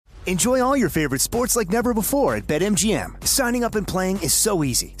Enjoy all your favorite sports like never before at BetMGM. Signing up and playing is so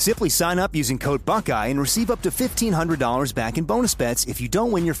easy. Simply sign up using code Buckeye and receive up to $1,500 back in bonus bets if you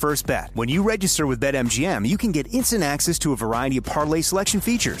don't win your first bet. When you register with BetMGM, you can get instant access to a variety of parlay selection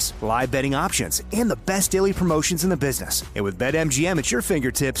features, live betting options, and the best daily promotions in the business. And with BetMGM at your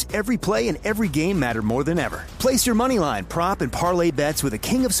fingertips, every play and every game matter more than ever. Place your moneyline, prop, and parlay bets with the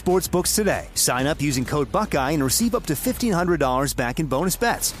king of sportsbooks today. Sign up using code Buckeye and receive up to $1,500 back in bonus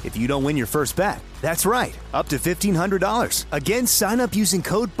bets if you don't win your first bet. That's right, up to $1,500. Again, sign up using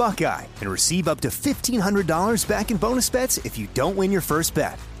code Buckeye and receive up to $1,500 back in bonus bets if you don't win your first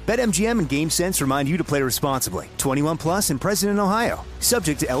bet. BetMGM and GameSense remind you to play responsibly. 21 plus and present in Ohio.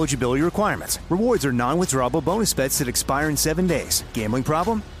 Subject to eligibility requirements. Rewards are non-withdrawable bonus bets that expire in 7 days. Gambling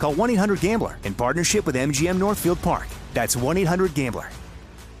problem? Call 1-800-GAMBLER in partnership with MGM Northfield Park. That's 1-800-GAMBLER.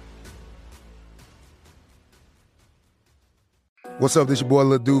 What's up, this your boy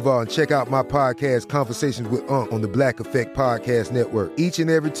Lil Duval, and check out my podcast, Conversations with Unc, on the Black Effect Podcast Network. Each and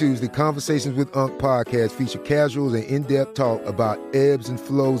every Tuesday, Conversations with Unc podcast feature casuals and in-depth talk about ebbs and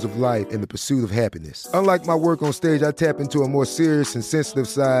flows of life and the pursuit of happiness. Unlike my work on stage, I tap into a more serious and sensitive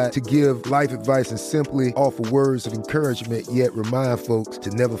side to give life advice and simply offer words of encouragement, yet remind folks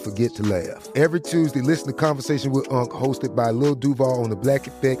to never forget to laugh. Every Tuesday, listen to Conversation with Unc, hosted by Lil Duval on the Black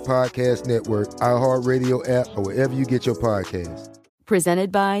Effect Podcast Network, iHeartRadio app, or wherever you get your podcasts.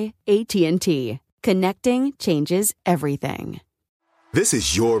 Presented by AT&T. Connecting changes everything. This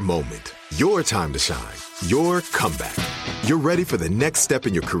is your moment, your time to shine, your comeback. You're ready for the next step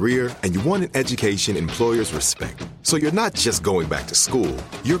in your career, and you want an education employers respect. So you're not just going back to school,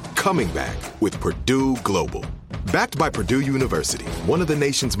 you're coming back with Purdue Global. Backed by Purdue University, one of the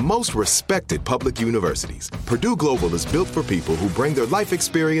nation's most respected public universities, Purdue Global is built for people who bring their life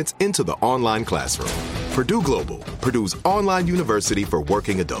experience into the online classroom. Purdue Global, Purdue's online university for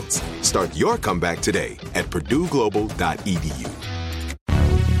working adults. Start your comeback today at purdueglobal.edu.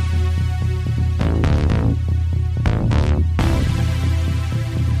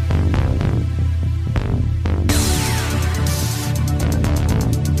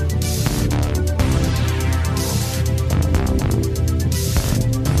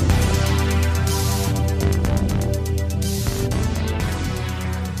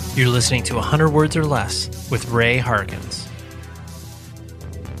 You're listening to 100 Words or Less with Ray Harkins.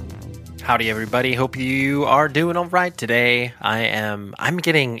 Howdy, everybody. Hope you are doing all right today. I'm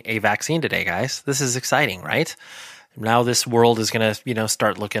getting a vaccine today, guys. This is exciting, right? Now this world is going to,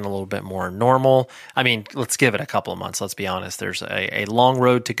 start looking a little bit more normal. I mean, let's give it a couple of months. Let's be honest. There's a long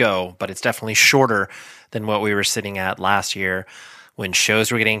road to go, but it's definitely shorter than what we were sitting at last year when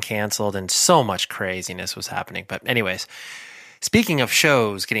shows were getting canceled and so much craziness was happening. But anyways, speaking of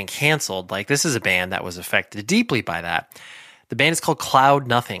shows getting canceled, this is a band that was affected deeply by that. The band is called Cloud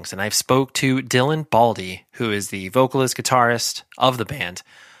Nothings, and I've spoke to Dylan Baldy, who is the vocalist, guitarist of the band.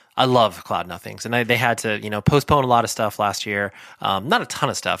 I love Cloud Nothings, and they had to, postpone a lot of stuff last year. Not a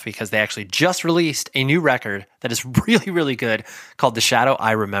ton of stuff, because they actually just released a new record that is really, really good called The Shadow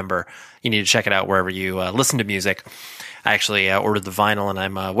I Remember. You need to check it out wherever you listen to music. I actually ordered the vinyl, and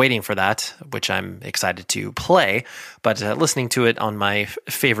I'm waiting for that, which I'm excited to play. But listening to it on my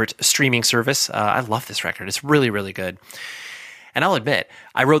favorite streaming service, I love this record. It's really, really good. And I'll admit,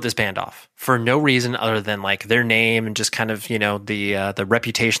 I wrote this band off for no reason other than their name and just kind of, the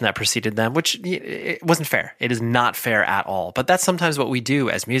reputation that preceded them, which it wasn't fair. It is not fair at all. But that's sometimes what we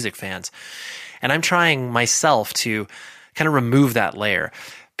do as music fans. And I'm trying myself to kind of remove that layer,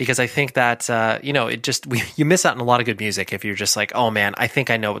 because I think that, you miss out on a lot of good music if you're just like, oh man, I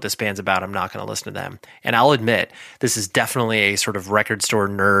think I know what this band's about. I'm not going to listen to them. And I'll admit, this is definitely a sort of record store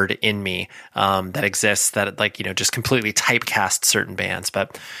nerd in me that exists that just completely typecast certain bands.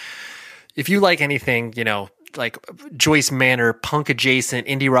 But if you like anything, like Joyce Manor, punk adjacent,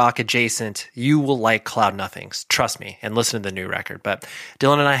 indie rock adjacent, you will like Cloud Nothings. Trust me, and listen to the new record. But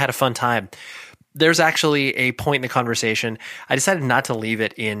Dylan and I had a fun time. There's actually a point in the conversation. I decided not to leave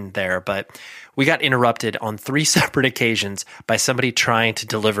it in there, but we got interrupted on 3 separate occasions by somebody trying to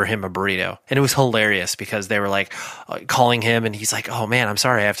deliver him a burrito. And it was hilarious because they were calling him, and he's like, oh man, I'm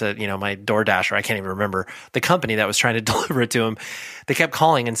sorry. I have to, my DoorDash, or I can't even remember the company that was trying to deliver it to him. They kept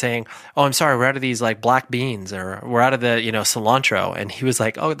calling and saying, oh, I'm sorry, we're out of these black beans, or we're out of the, cilantro. And he was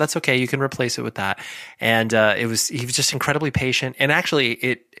like, oh, that's okay. You can replace it with that. And he was just incredibly patient. And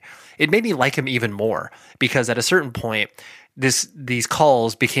actually it made me like him even more, because at a certain point, these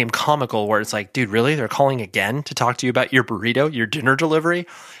calls became comical, where it's like, dude, really? They're calling again to talk to you about your burrito, your dinner delivery?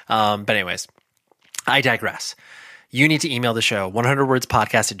 But anyways, I digress. you need to email the show,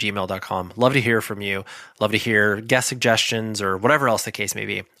 100wordspodcast@gmail.com. Love to hear from you. Love to hear guest suggestions or whatever else the case may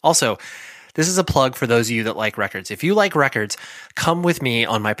be. Also, this is a plug for those of you that like records. If you like records, come with me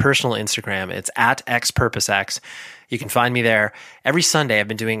on my personal Instagram. It's at xpurposex. You can find me there. Every Sunday, I've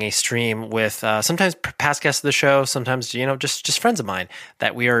been doing a stream with sometimes past guests of the show, sometimes, just friends of mine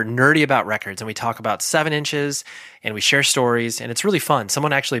that we are nerdy about records, and we talk about 7 inches and we share stories, and it's really fun.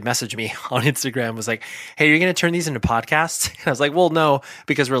 Someone actually messaged me on Instagram, was like, hey, are you going to turn these into podcasts? And I was like, well, no,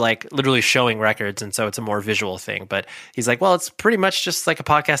 because we're like literally showing records, and so it's a more visual thing. But he's like, well, it's pretty much just like a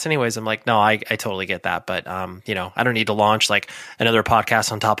podcast anyways. I'm like, no, I totally get that. But, I don't need to launch like another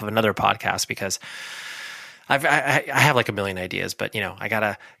podcast on top of another podcast because I have like a million ideas, but I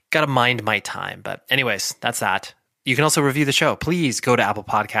gotta mind my time. But anyways, that's that. You can also review the show. Please go to Apple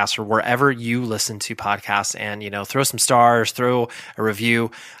Podcasts or wherever you listen to podcasts and, throw some stars, throw a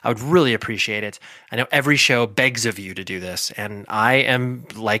review. I would really appreciate it. I know every show begs of you to do this, and I am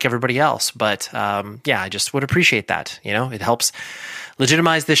like everybody else, but I just would appreciate that. It helps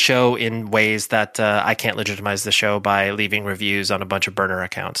legitimize this show in ways that I can't legitimize the show by leaving reviews on a bunch of burner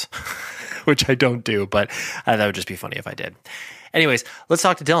accounts. Which I don't do, but that would just be funny if I did. Anyways, let's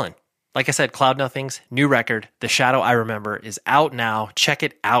talk to Dylan. Like I said, Cloud Nothing's new record, The Shadow I Remember, is out now. Check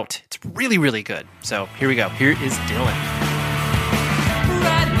it out. It's really, really good. So here we go. Here is Dylan.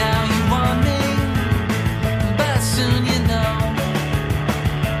 Right now you want me, but soon you know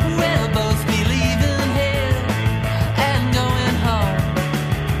we'll both be leaving here and going home.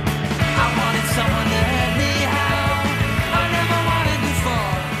 I wanted someone to hurt me how I never wanted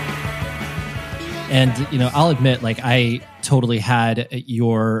before. And, I'll admit, like, I totally had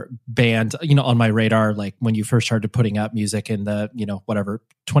your band, on my radar, like when you first started putting out music in the,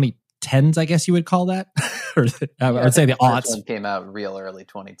 2010s, I guess you would call that. Or I would say the aughts. One came out real early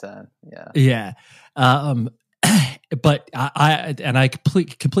 2010. Yeah. Yeah. But I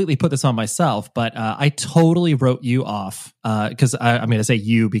completely put this on myself, but I totally wrote you off because I'm going to say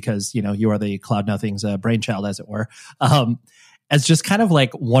you because, you are the Cloud Nothing's brainchild, as it were, as just kind of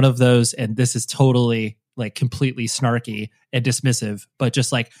like one of those, and this is totally like completely snarky and dismissive, but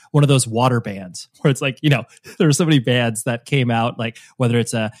just like one of those water bands where it's like, there are so many bands that came out, like whether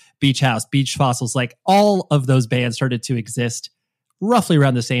it's a Beach House, Beach Fossils, like all of those bands started to exist roughly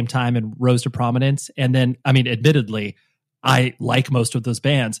around the same time and rose to prominence. And then, admittedly, I like most of those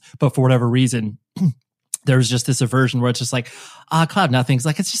bands, but for whatever reason, there's just this aversion where it's just like, Cloud Nothing's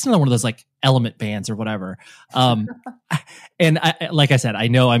like, it's just another one of those like Element bands or whatever. And like I said, I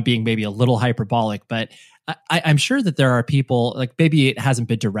know I'm being maybe a little hyperbolic, but I'm sure that there are people, like maybe it hasn't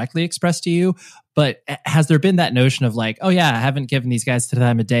been directly expressed to you, but has there been that notion of like, oh yeah, I haven't given these guys the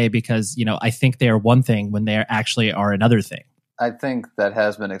time of day because, I think they are one thing when they actually are another thing? I think that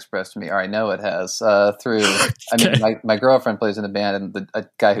has been expressed to me, or I know it has, through, my girlfriend plays in the band, and a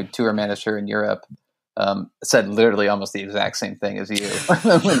guy who tour managed her in Europe said literally almost the exact same thing as you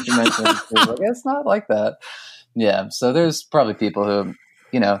when you mentioned it. Like, it's not like that. Yeah. So there's probably people who,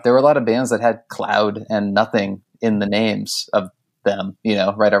 there were a lot of bands that had Cloud and Nothing in the names of them,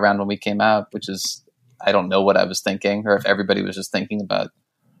 right around when we came out, which is, I don't know what I was thinking, or if everybody was just thinking about,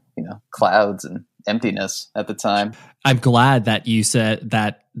 clouds and emptiness at the time. I'm glad that you said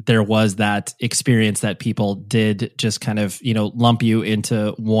that there was that experience that people did just kind of, lump you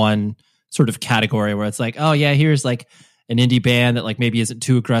into one sort of category where it's like, oh yeah, here's like an indie band that like maybe isn't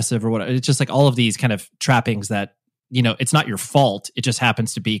too aggressive or whatever. It's just like all of these kind of trappings that, it's not your fault. It just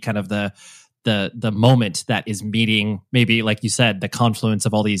happens to be kind of the moment that is meeting, maybe like you said, the confluence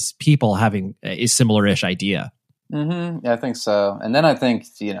of all these people having a similar-ish idea. Mm-hmm. Yeah, I think so. And then I think,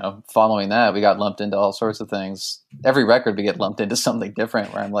 following that, we got lumped into all sorts of things. Every record we get lumped into something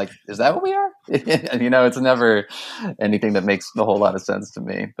different where I'm like, is that what we are? And, it's never anything that makes a whole lot of sense to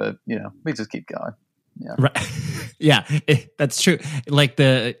me, but, we just keep going. Yeah. Right. Yeah, that's true. Like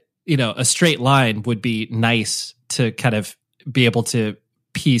a straight line would be nice to kind of be able to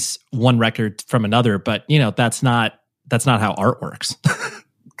piece one record from another, but, that's not how art works.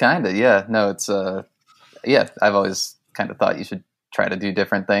 Kind of. Yeah. No, it's, I've always kind of thought you should try to do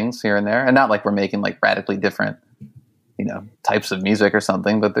different things here and there, and not like we're making like radically different, types of music or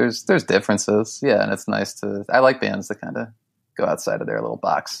something, but there's differences. Yeah. And it's nice I like bands that kind of go outside of their little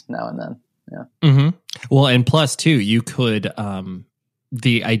box now and then. Yeah. Mm-hmm. Well, and plus too, you could,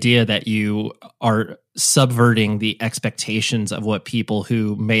 the idea that you are subverting the expectations of what people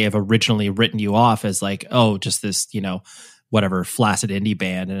who may have originally written you off as like, oh, just this, whatever flaccid indie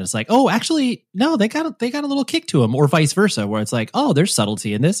band, and it's like, oh, actually, no, they got a little kick to them, or vice versa, where it's like, oh, there's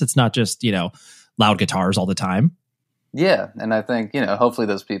subtlety in this. It's not just loud guitars all the time. Yeah, and I think hopefully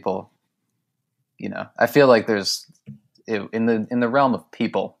those people, I feel like there's in the realm of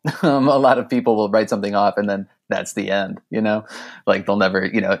people, a lot of people will write something off and then that's the end, like they'll never,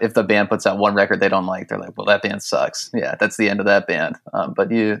 if the band puts out one record they don't like, they're like, well, that band sucks. Yeah, that's the end of that band.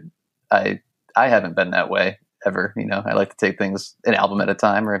 But I haven't been that way ever. I like to take things an album at a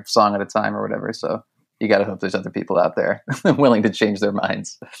time or a song at a time or whatever. So you got to hope there's other people out there willing to change their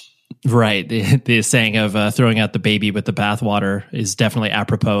minds. Right. The saying of throwing out the baby with the bathwater is definitely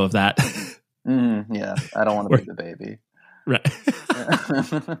apropos of that. Yeah, I don't want to be the baby. Right.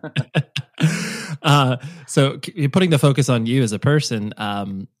 So putting the focus on you as a person,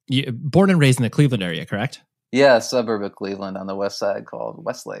 you born and raised in the Cleveland area, correct? Yeah, a suburb of Cleveland on the west side called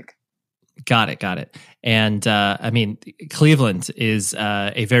Westlake. Got it. And Cleveland is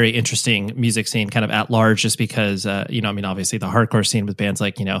a very interesting music scene kind of at large, just because, obviously the hardcore scene with bands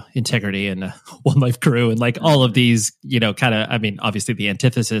like, Integrity and One Life Crew and like all of these, obviously the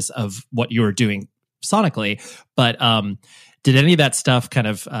antithesis of what you were doing sonically. But did any of that stuff kind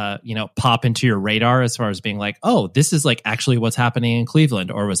of, pop into your radar as far as being like, oh, this is like actually what's happening in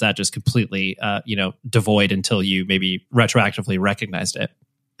Cleveland? Or was that just completely, devoid until you maybe retroactively recognized it?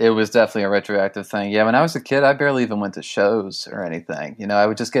 It was definitely a retroactive thing. Yeah, when I was a kid, I barely even went to shows or anything. I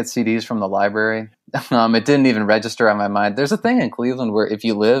would just get CDs from the library. It didn't even register on my mind. There's a thing in Cleveland where if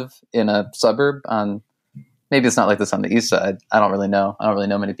you live in a suburb on, maybe it's not like this on the east side. I don't really know. I don't really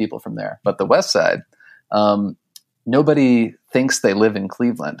know many people from there. But the west side, nobody thinks they live in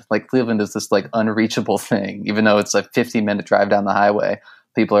Cleveland. Like Cleveland is this like unreachable thing, even though it's a 15-minute drive down the highway.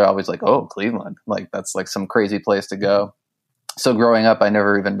 People are always like, oh, Cleveland. Like that's like some crazy place to go. So growing up, I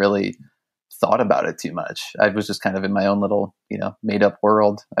never even really thought about it too much. I was just kind of in my own little, made up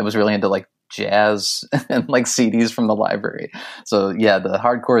world. I was really into like jazz and like CDs from the library. So yeah, the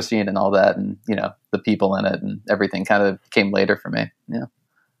hardcore scene and all that and, the people in it and everything kind of came later for me. Yeah.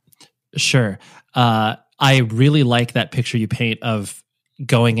 Sure. I really like that picture you paint of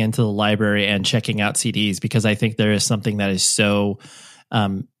going into the library and checking out CDs, because I think there is something that is so,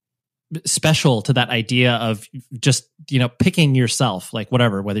 special to that idea of just, picking yourself, like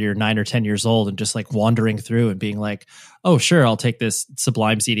whatever, whether you're 9 or 10 years old and just like wandering through and being like, oh, sure, I'll take this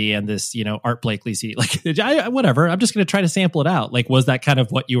Sublime CD and this, Art Blakey CD, like whatever, I'm just going to try to sample it out. Like, was that kind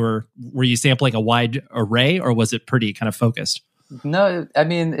of what were you sampling a wide array, or was it pretty kind of focused? No, I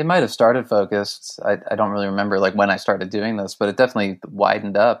mean, it might have started focused. I don't really remember like when I started doing this, but it definitely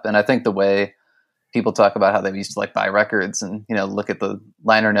widened up. And I think the way people talk about how they used to like buy records and, look at the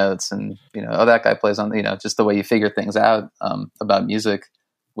liner notes and, oh, that guy plays on, just the way you figure things out about music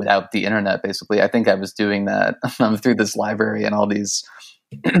without the internet, basically. I think I was doing that through this library and all these,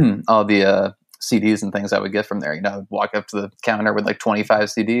 all the CDs and things I would get from there. I would walk up to the counter with like 25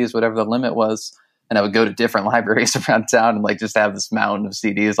 CDs, whatever the limit was. And I would go to different libraries around town and like just have this mountain of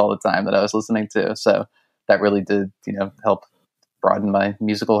CDs all the time that I was listening to. So that really did, help broaden my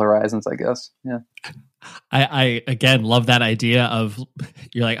musical horizons, I guess. Yeah. I again love that idea of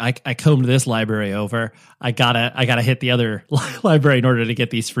you're like, I combed this library over. I gotta hit the other library in order to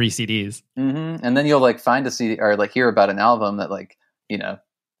get these free CDs. Mm-hmm. And then you'll like find a CD or like hear about an album that like,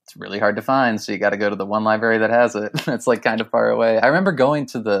 it's really hard to find. So you got to go to the one library that has it. It's like kind of far away. I remember going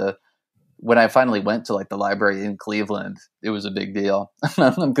to when I finally went to like the library in Cleveland, it was a big deal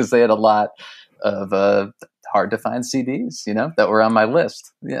because they had a lot of hard to find CDs, that were on my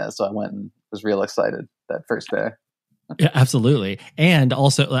list. Yeah. So I went and was real excited that first day. Yeah, absolutely. And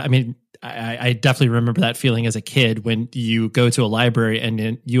also, I mean, I definitely remember that feeling as a kid when you go to a library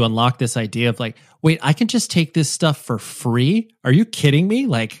and you unlock this idea of like, wait, I can just take this stuff for free? Are you kidding me?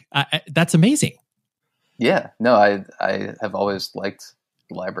 Like, that's amazing. Yeah. No, I have always liked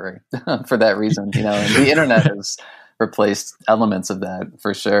the library for that reason, and the internet has replaced elements of that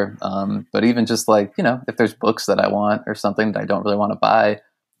for sure. But even just like, if there's books that I want or something that I don't really want to buy,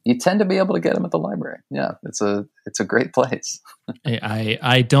 you tend to be able to get them at the library. Yeah, it's a great place.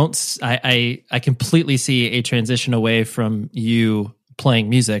 I completely see a transition away from you playing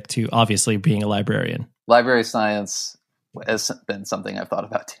music to obviously being a librarian. Library science has been something I've thought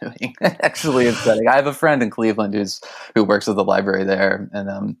about doing. Actually, it's setting. I have a friend in Cleveland who works at the library there,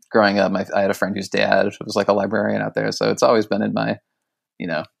 and growing up, I had a friend whose dad was like a librarian out there. So it's always been in my,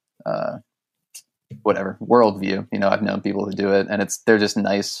 whatever worldview. I've known people who do it, and they're just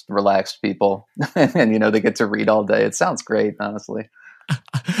nice, relaxed people, and they get to read all day. It sounds great, honestly.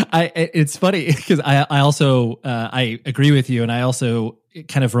 It's funny because I also I agree with you, and I also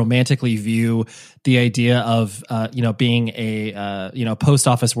kind of romantically view the idea of being a post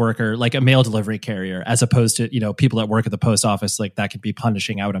office worker, like a mail delivery carrier, as opposed to people that work at the post office. Like that can be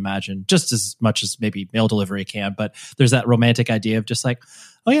punishing, I would imagine, just as much as maybe mail delivery can. But there's that romantic idea of just like,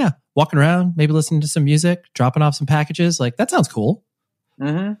 oh yeah, walking around, maybe listening to some music, dropping off some packages. Like that sounds cool.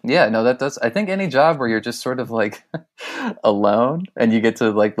 Mm-hmm. Yeah, no, that does. I think any job where you're just sort of like alone and you get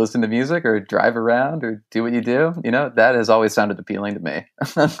to like listen to music or drive around or do what you do, that has always sounded appealing to me.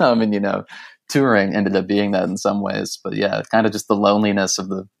 I mean, touring ended up being that in some ways, but yeah, kind of just the loneliness of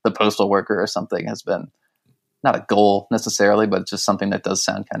the postal worker or something has been not a goal necessarily, but just something that does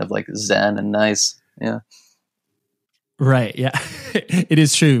sound kind of like zen and nice. Yeah. Right. Yeah, it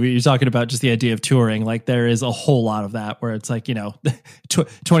is true. You're talking about just the idea of touring. Like there is a whole lot of that where it's like,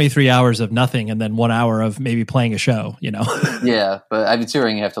 23 hours of nothing and then 1 hour of maybe playing a show, Yeah. But I mean,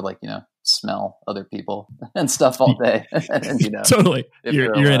 touring, you have to like, smell other people and stuff all day. And, totally.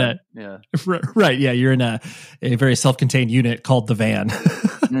 You're in a, yeah. Right. Yeah. You're in a very self-contained unit called the van.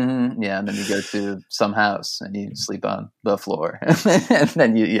 Mm-hmm. Yeah. And then you go to some house and you sleep on the floor. And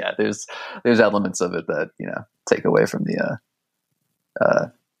then there's elements of it that, take away from the,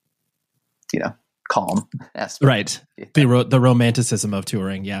 calm aspect. Right. Yeah. The romanticism of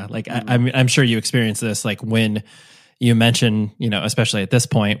touring. Yeah. Like I'm sure you experience this, like when you mention, especially at this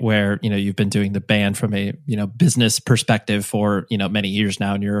point where, you've been doing the band from a, business perspective for, many years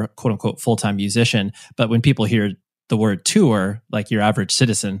now and you're a quote unquote full-time musician. But when people hear the word tour, like your average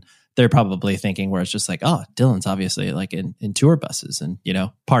citizen, they're probably thinking where it's just like, oh, Dylan's obviously like in tour buses and,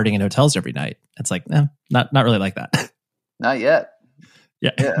 partying in hotels every night. It's like, not really like that. Not yet.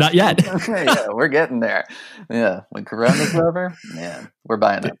 Yeah. Not yet. Yeah, we're getting there. Yeah. When Corona's over, man, we're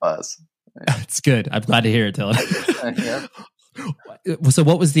buying that bus. Yeah. It's good. I'm glad to hear it, Dylan. Yeah. So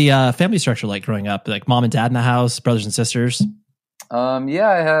what was the family structure like growing up? Like mom and dad in the house, brothers and sisters? Yeah,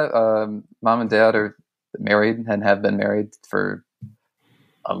 I have mom and dad are married and have been married for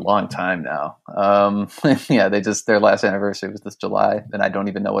a long time now. Yeah, their last anniversary was this July, and I don't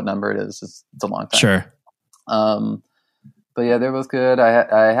even know what number it is. It's a long time. Sure. But yeah, they're both good.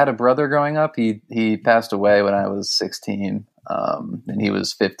 I had a brother growing up. He passed away when I was 16, and he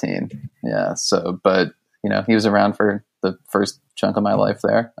was 15. Yeah. So, but he was around for the first chunk of my life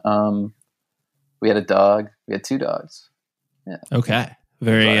there. We had a dog. We had 2 dogs. Yeah. Okay.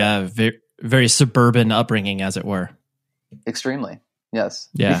 Very suburban upbringing, as it were. Extremely. Yes.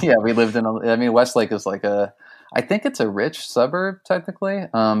 Yeah. Yeah. We lived in Westlake is like I think it's a rich suburb technically.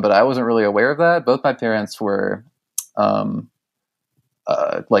 But I wasn't really aware of that. Both my parents were,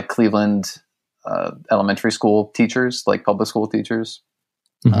 like Cleveland, elementary school teachers, like public school teachers.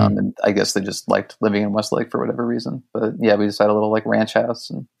 Mm-hmm. And I guess they just liked living in Westlake for whatever reason. But yeah, we just had a little like ranch house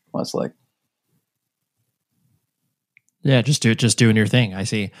in Westlake. Yeah, just doing your thing. I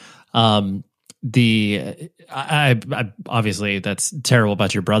see. I obviously that's terrible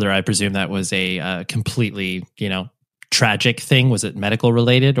about your brother. I presume that was a completely, tragic thing. Was it medical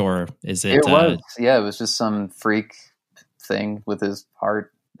related or is it? It was. Yeah, it was just some freak thing with his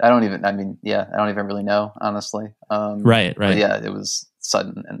heart. I don't even really know, honestly. Right. But yeah, it was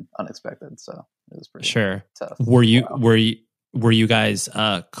sudden and unexpected. So it was pretty tough. Were you guys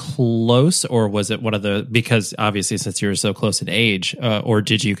close, or was it one of the, because obviously since you were so close in age, or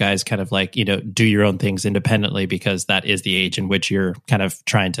did you guys kind of like, do your own things independently because that is the age in which you're kind of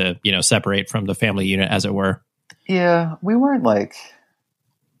trying to, separate from the family unit, as it were? Yeah, we weren't like,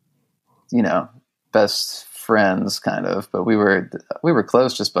 best friends kind of, but we were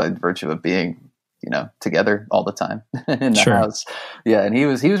close just by virtue of being, together all the time in the house. Yeah. And he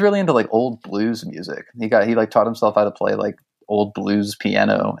was really into like old blues music. He like taught himself how to play like old blues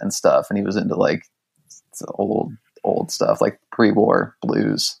piano and stuff. And he was into like old stuff, like pre-war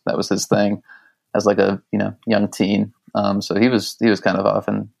blues. That was his thing as like a, young teen. So he was kind of off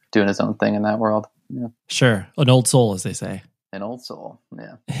and doing his own thing in that world. Yeah. Sure. An old soul, as they say. An old soul.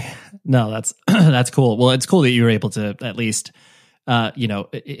 Yeah. No, that's cool. Well, it's cool that you were able to at least,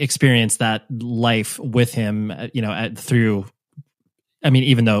 experience that life with him, through, I mean,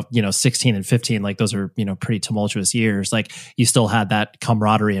 even though, 16 and 15, like those are, pretty tumultuous years, like you still had that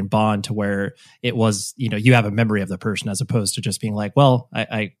camaraderie and bond to where it was, you have a memory of the person as opposed to just being like, well,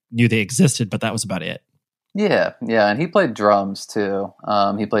 I knew they existed, but that was about it. Yeah. Yeah. And he played drums too.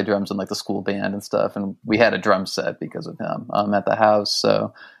 He played drums in like the school band and stuff. And we had a drum set because of him, at the house.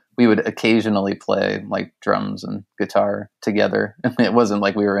 So we would occasionally play like drums and guitar together. It wasn't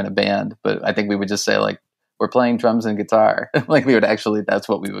like we were in a band, but I think we would just say like, we're playing drums and guitar. Like we would actually, that's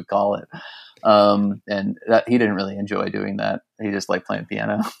what we would call it. And he didn't really enjoy doing that. He just liked playing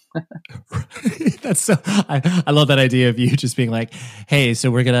piano. That's so, I love that idea of you just being like, hey,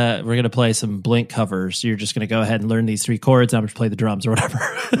 so we're going to play some Blink covers. You're just going to go ahead and learn these 3 chords. I'm going to play the drums or whatever.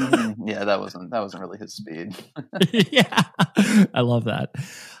 Yeah. That wasn't really his speed. Yeah. I love that.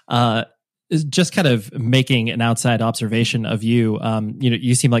 just kind of making an outside observation of you,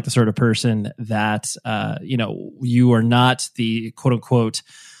 you seem like the sort of person that, you are not the quote unquote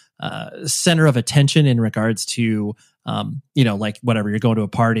center of attention in regards to, like whatever, you're going to a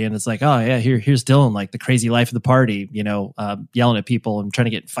party and it's like, oh yeah, here's Dylan, like the crazy life of the party, yelling at people and trying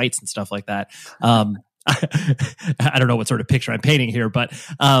to get in fights and stuff like that. I don't know what sort of picture I'm painting here, but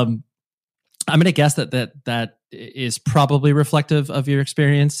I'm going to guess that is probably reflective of your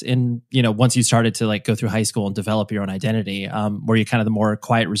experience in, once you started to like go through high school and develop your own identity. Were you kind of the more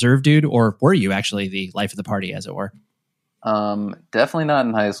quiet, reserved dude, or were you actually the life of the party, as it were? Definitely not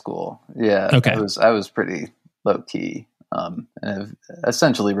in high school. Yeah. Okay. I was pretty low key, and have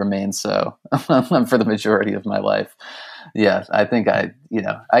essentially remained so for the majority of my life. Yeah. I think I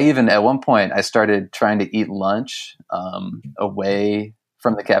even at one point I started trying to eat lunch, away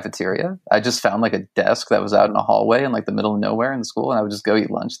from the cafeteria. I just found like a desk that was out in a hallway in like the middle of nowhere in the school, and I would just go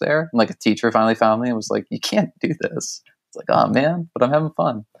eat lunch there. And like a teacher finally found me and was like, "You can't do this." It's like, "Oh man," but I'm having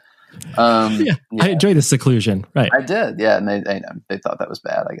fun. Yeah. I enjoy the seclusion. Right. I did. Yeah. And they thought that was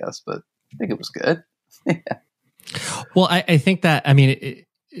bad, I guess, but I think it was good. Yeah. Well, I think that,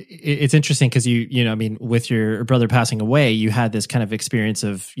 it's interesting because with your brother passing away, you had this kind of experience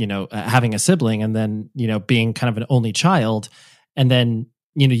of, having a sibling and then, being kind of an only child. And then,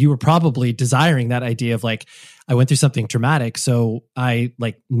 you were probably desiring that idea of like, I went through something traumatic, so I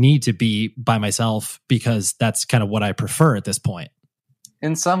like need to be by myself because that's kind of what I prefer at this point.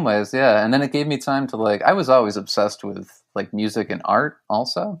 In some ways, yeah. And then it gave me time to like, I was always obsessed with like music and art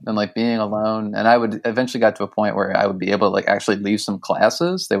also, and like being alone. And I would eventually got to a point where I would be able to like actually leave some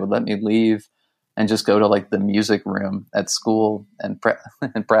classes. They would let me leave and just go to like the music room at school and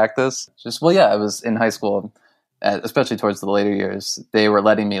practice. I was in high school, especially towards the later years, they were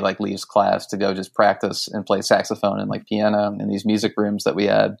letting me like leave class to go just practice and play saxophone and like piano in these music rooms that we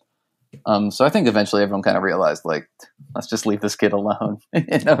had. So I think eventually everyone kind of realized, like, let's just leave this kid alone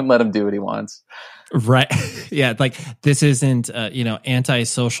and let him do what he wants. Right. Yeah. Like this isn't,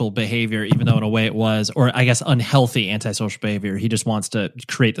 antisocial behavior, even though in a way it was, or I guess unhealthy antisocial behavior. He just wants to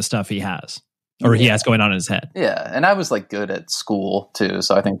create the stuff he has he has going on in his head. Yeah. And I was like good at school too.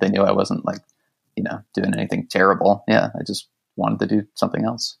 So I think they knew I wasn't like, doing anything terrible. Yeah. I just wanted to do something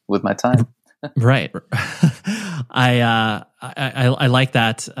else with my time. Right. I like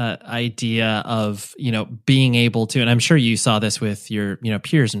that idea of, being able to, and I'm sure you saw this with your,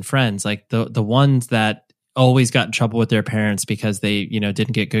 peers and friends, like the ones that always got in trouble with their parents because they,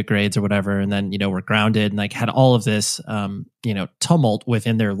 didn't get good grades or whatever. And then, were grounded and like had all of this, tumult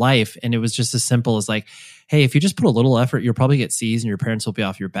within their life. And it was just as simple as like, hey, if you just put a little effort, you'll probably get C's and your parents will be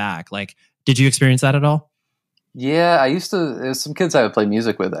off your back. Like, did you experience that at all? Yeah, there's some kids I would play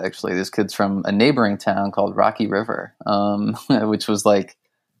music with, actually. There's kids from a neighboring town called Rocky River, which was like,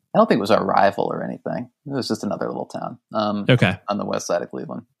 I don't think it was our rival or anything. It was just another little town on the west side of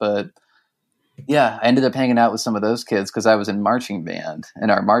Cleveland. But yeah, I ended up hanging out with some of those kids because I was in marching band,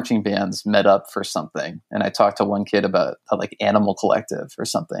 and our marching bands met up for something. And I talked to one kid about like Animal Collective or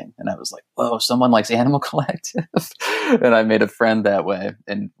something. And I was like, whoa, someone likes Animal Collective. And I made a friend that way.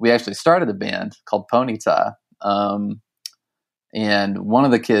 And we actually started a band called Ponyta. And one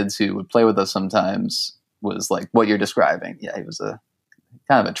of the kids who would play with us sometimes was like what you're describing. Yeah, he was a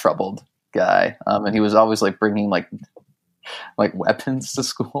kind of a troubled guy. And he was always like bringing like weapons to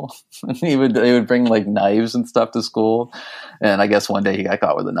school. he would bring like knives and stuff to school. And I guess one day he got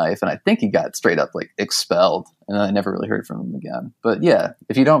caught with a knife, and I think he got straight up like expelled, and I never really heard from him again. But yeah,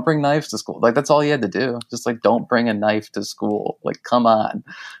 if you don't bring knives to school, like that's all you had to do. Just like, don't bring a knife to school. Like, come on.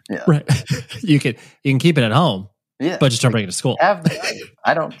 Yeah. Right. You can keep it at home. Yeah. But just don't bring it to school. Have the knife.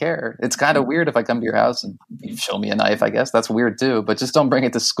 I don't care. It's kind of weird if I come to your house and you show me a knife, I guess. That's weird too, but just don't bring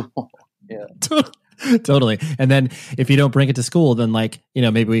it to school. Yeah. Totally. And then if you don't bring it to school, then like,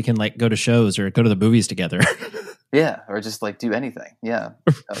 maybe we can like go to shows or go to the movies together. Yeah. Or just like do anything. Yeah.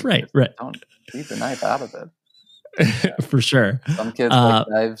 Right. Don't leave the knife out of it. Yeah. For sure. Some kids like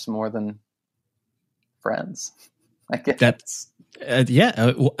knives more than friends. I guess. That's I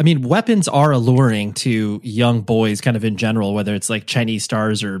mean, weapons are alluring to young boys kind of in general, whether it's like Chinese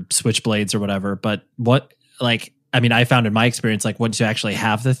stars or switchblades or whatever. But I found in my experience, like once you actually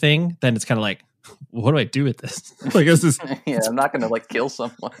have the thing, then it's kind of like, what do I do with this? Like, this is I'm not going to like kill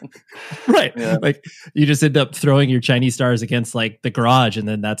someone. Right. Yeah. Like you just end up throwing your Chinese stars against like the garage, and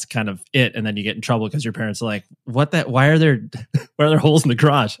then that's kind of it. And then you get in trouble because your parents are like, why are there holes in the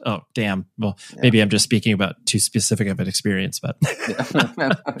garage? Oh, damn. Well, maybe I'm just speaking about too specific of an experience, but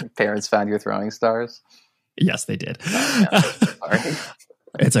parents found your throwing stars. Yes, they did. Sorry.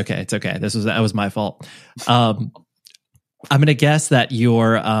 It's okay. That was my fault. I'm going to guess that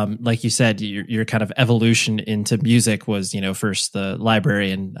your, like you said, your kind of evolution into music was, first the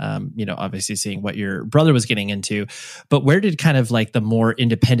library and, obviously seeing what your brother was getting into. But where did kind of like the more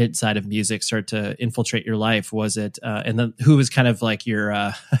independent side of music start to infiltrate your life? Was it, and then who was kind of like your,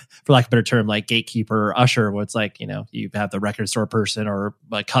 for lack of a better term, like gatekeeper or usher, where it's like, you have the record store person or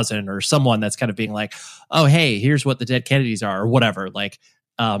a cousin or someone that's kind of being like, oh, hey, here's what the Dead Kennedys are or whatever. Like,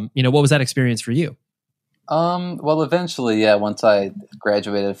 what was that experience for you? Well, eventually, yeah, once I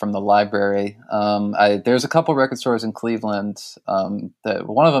graduated from the library, there's a couple record stores in Cleveland, that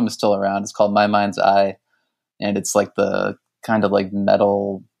one of them is still around. It's called My Mind's Eye. And it's like the kind of like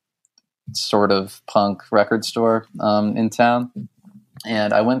metal sort of punk record store, in town.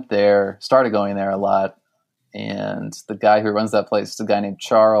 And I went there, started going there a lot. And the guy who runs that place is a guy named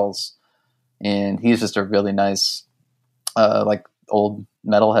Charles. And he's just a really nice, like old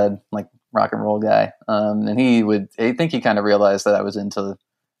metalhead, like rock and roll guy. And I think he kind of realized that I was into,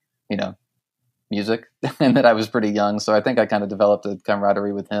 music and that I was pretty young. So I think I kind of developed a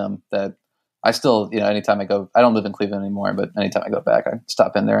camaraderie with him that I still, anytime I go, I don't live in Cleveland anymore, but anytime I go back, I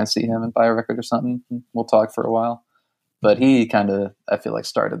stop in there and see him and buy a record or something. And we'll talk for a while. But he kind of, I feel like,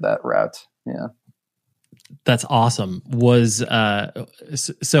 started that route. Yeah. That's awesome.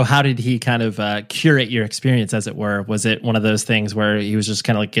 So how did he kind of curate your experience, as it were? Was it one of those things where he was just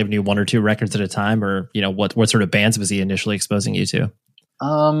kind of like giving you one or two records at a time, or what sort of bands was he initially exposing you to?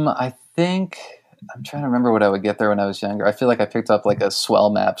 I think I'm trying to remember what I would get there when I was younger. I feel like I picked up like a Swell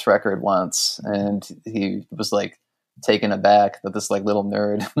Maps record once, and he was like taken aback that this like little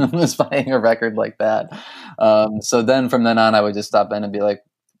nerd was buying a record like that. So then from then on, I would just stop in and be like,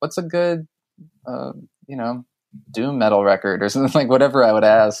 "What's a good doom metal record," or something, like whatever I would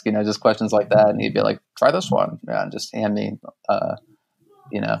ask, just questions like that. And he'd be like, "Try this one." Yeah, and just hand me,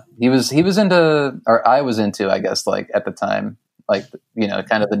 he was into, or I was into, I guess, like at the time, like,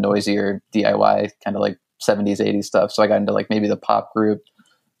 kind of the noisier DIY kind of like 70s, 80s stuff. So I got into like maybe the Pop Group,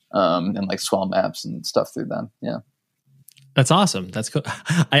 and like Swell Maps and stuff through them. Yeah. That's awesome. That's cool.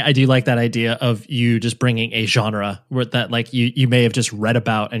 I do like that idea of you just bringing a genre where that like you may have just read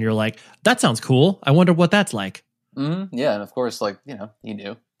about and you're like, that sounds cool. I wonder what that's like. Mm-hmm. Yeah. And of course, like, he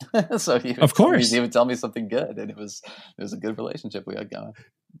knew. So he would tell me something good, and it was a good relationship we had going.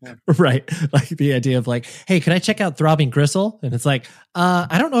 Yeah. Right. Like the idea of like, hey, can I check out Throbbing Gristle? And it's like,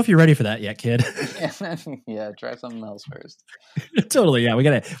 I don't know if you're ready for that yet, kid. Yeah, try something else first. Totally. Yeah. We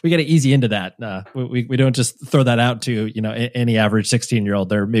gotta ease you into that. We don't just throw that out to, any average 16-year-old.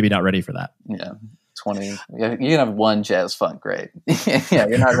 They're maybe not ready for that. Yeah. 20. You can have one jazz funk. Great. Yeah.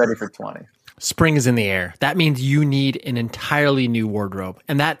 You're not ready for 20. Spring is in the air. That means you need an entirely new wardrobe.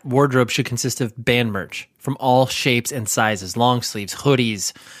 And that wardrobe should consist of band merch from all shapes and sizes, long sleeves,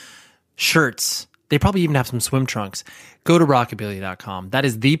 hoodies, shirts. They probably even have some swim trunks. Go to rockabilly.com. That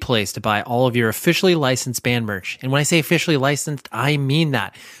is the place to buy all of your officially licensed band merch. And when I say officially licensed, I mean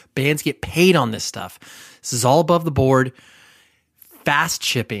that. Bands get paid on this stuff. This is all above the board, fast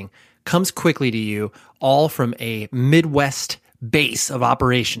shipping, comes quickly to you, all from a Midwest base of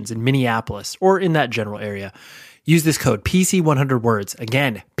operations in Minneapolis or in that general area. Use this code PC100words.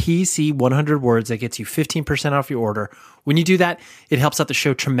 Again, PC100words. That gets you 15% off your order. When you do that, it helps out the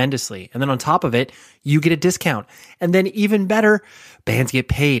show tremendously. And then on top of it, you get a discount. And then even better, bands get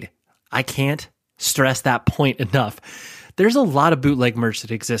paid. I can't stress that point enough. There's a lot of bootleg merch that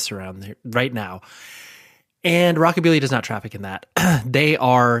exists around there right now. And Rockabilly does not traffic in that. They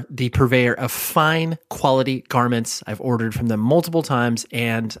are the purveyor of fine quality garments. I've ordered from them multiple times,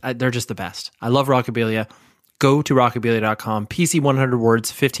 and they're just the best. I love Rockabilly. Go to rockabilly.com, PC100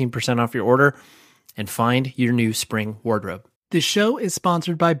 words, 15% off your order, and find your new spring wardrobe. This show is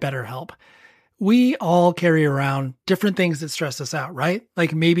sponsored by BetterHelp. We all carry around different things that stress us out, right?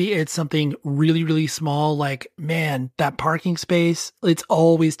 Like maybe it's something really, really small, like, man, that parking space, it's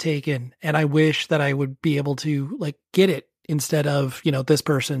always taken. And I wish that I would be able to like get it instead of, this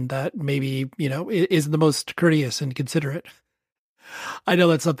person that maybe, isn't the most courteous and considerate. I know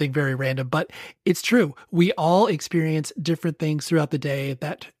that's something very random, but it's true. We all experience different things throughout the day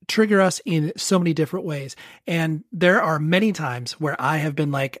that trigger us in so many different ways. And there are many times where I have been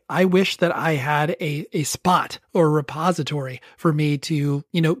like, I wish that I had a spot or a repository for me to,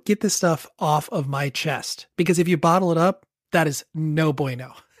 get this stuff off of my chest. Because if you bottle it up, that is no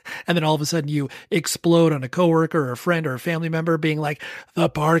bueno. And then all of a sudden you explode on a coworker or a friend or a family member being like, the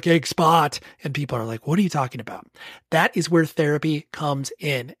parking spot. And people are like, what are you talking about? That is where therapy comes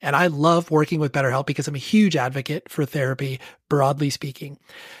in. And I love working with BetterHelp because I'm a huge advocate for therapy, broadly speaking.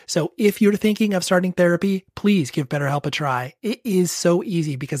 So if you're thinking of starting therapy, please give BetterHelp a try. It is so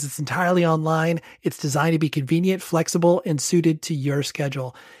easy because it's entirely online. It's designed to be convenient, flexible, and suited to your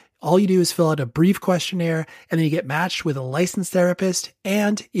schedule. All you do is fill out a brief questionnaire and then you get matched with a licensed therapist.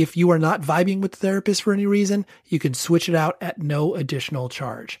 And if you are not vibing with the therapist for any reason, you can switch it out at no additional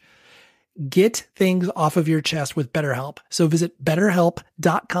charge. Get things off of your chest with BetterHelp. So visit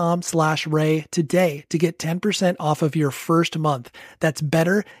betterhelp.com/Ray today to get 10% off of your first month. That's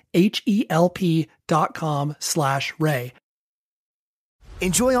betterhelp.com/Ray.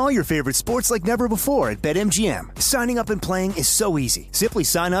 Enjoy all your favorite sports like never before at BetMGM. Signing up and playing is so easy. Simply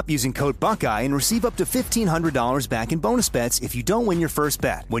sign up using code Buckeye and receive up to $1,500 back in bonus bets if you don't win your first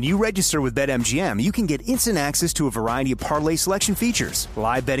bet. When you register with BetMGM, you can get instant access to a variety of parlay selection features,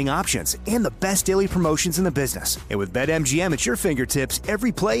 live betting options, and the best daily promotions in the business. And with BetMGM at your fingertips,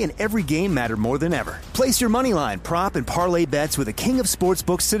 every play and every game matter more than ever. Place your moneyline, prop, and parlay bets with the king of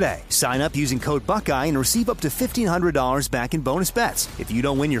sportsbooks today. Sign up using code Buckeye and receive up to $1,500 back in bonus bets if you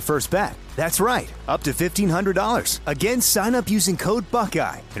don't win your first bet. That's right, up to $1,500. Again, sign up using code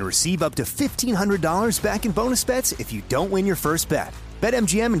Buckeye and receive up to $1,500 back in bonus bets if you don't win your first bet.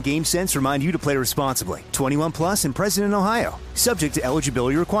 BetMGM and GameSense remind you to play responsibly. 21 plus and present in Ohio. Subject to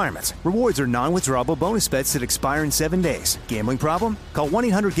eligibility requirements. Rewards are non-withdrawable bonus bets that expire in 7 days. Gambling problem? Call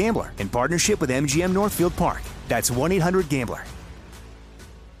 1-800-GAMBLER in partnership with MGM Northfield Park. That's 1-800-GAMBLER.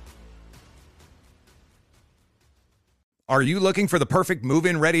 Are you looking for the perfect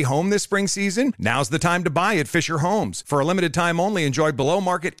move-in ready home this spring season? Now's the time to buy at Fisher Homes. For a limited time only, enjoy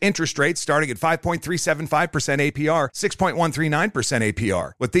below-market interest rates starting at 5.375% APR, 6.139%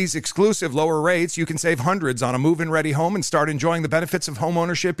 APR. With these exclusive lower rates, you can save hundreds on a move-in ready home and start enjoying the benefits of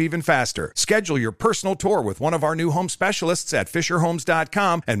homeownership even faster. Schedule your personal tour with one of our new home specialists at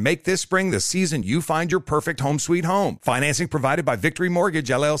FisherHomes.com and make this spring the season you find your perfect home sweet home. Financing provided by Victory Mortgage,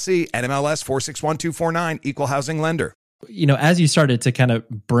 LLC, NMLS 461249, Equal Housing Lender. You know, as you started to kind of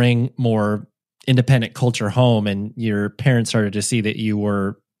bring more independent culture home and your parents started to see that you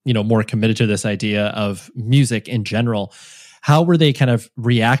were, you know, more committed to this idea of music in general, how were they kind of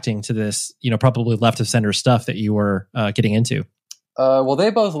reacting to this, you know, probably left of center stuff that you were getting into? Well, they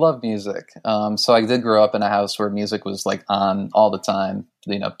both love music. So I did grow up in a house where music was like on all the time,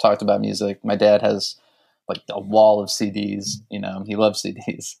 you know, talked about music. My dad has like a wall of CDs, you know, he loves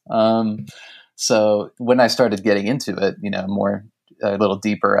CDs. So when I started getting into it, you know, more a little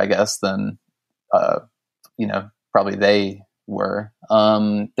deeper, I guess, than, you know, probably they were,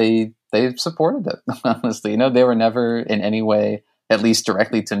 they supported it, honestly. You know, they were never in any way, at least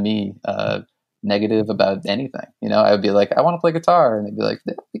directly to me, negative about anything. You know, I would be like, I want to play guitar. And they'd be like,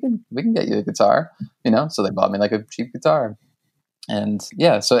 yeah, we can get you a guitar, you know? So they bought me like a cheap guitar. And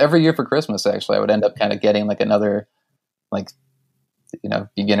yeah, so every year for Christmas, actually, I would end up kind of getting like another, like, you know,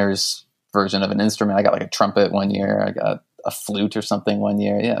 beginner's version of an instrument. I got like a trumpet one year. I got a flute or something one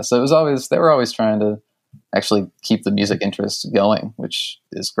year. Yeah. So it was always, they were always trying to actually keep the music interest going, which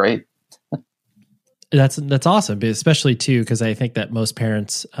is great. That's awesome, especially too, because I think that most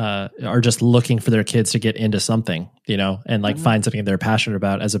parents are just looking for their kids to get into something, you know, and like find something they're passionate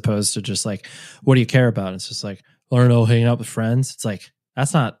about, as opposed to just like, what do you care about? And it's just like, I don't know, hanging out with friends. It's like,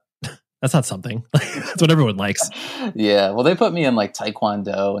 that's not something. That's what everyone likes. Yeah. Well, they put me in like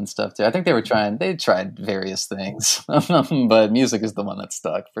Taekwondo and stuff too. I think they tried various things, but music is the one that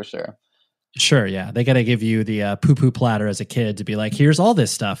stuck for sure. Sure. Yeah. They got to give you the poo-poo platter as a kid to be like, here's all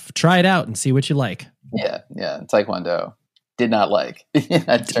this stuff. Try it out and see what you like. Yeah. Yeah. Taekwondo did not like.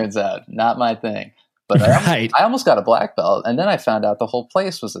 It turns out not my thing. But I almost got a black belt. And then I found out the whole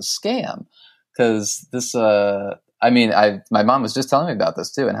place was a scam because this, my mom was just telling me about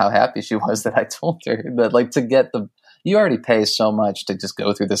this too, and how happy she was that I told her that, like, to get you already pay so much to just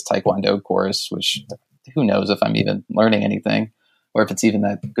go through this Taekwondo course, which who knows if I'm even learning anything or if it's even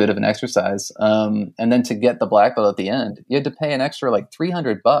that good of an exercise. And then to get the black belt at the end, you had to pay an extra like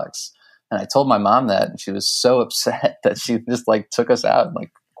 $300. And I told my mom that, and she was so upset that she just like took us out and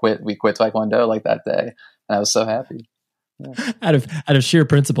like we quit Taekwondo like that day. And I was so happy. Yeah. Out of sheer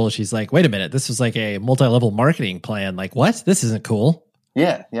principle, she's like, wait a minute, this was like a multi-level marketing plan. Like, what? This isn't cool.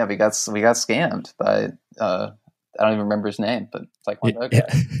 Yeah. We got scammed by I don't even remember his name, but Taekwondo guy.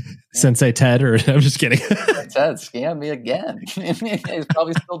 Yeah. Sensei Ted, or I'm just kidding. Ted scammed me again. He's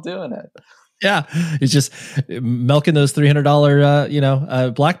probably still doing it. Yeah, it's just milking those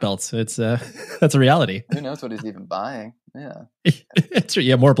 $300, black belts. It's that's a reality. Who knows what he's even buying? Yeah, it's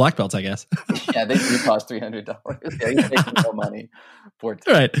more black belts, I guess. Yeah, they do cost $300. Yeah, he's making no money. Poor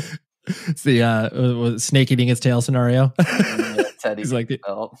Ted. Right. It's the snake eating its tail scenario. Yeah, Teddy. He's like,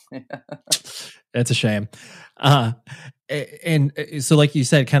 belt. it's a shame. And so, like you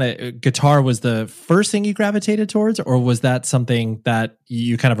said, kind of guitar was the first thing you gravitated towards, or was that something that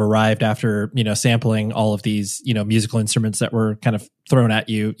you kind of arrived after, sampling all of these, musical instruments that were kind of thrown at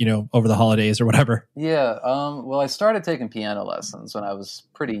you, over the holidays or whatever? Yeah. Well, I started taking piano lessons when I was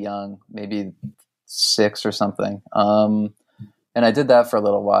pretty young, maybe 6 or something. And I did that for a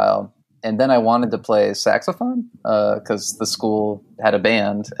little while. And then I wanted to play saxophone because the school had a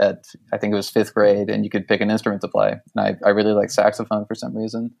band at, I think it was 5th grade, and you could pick an instrument to play. And I really liked saxophone for some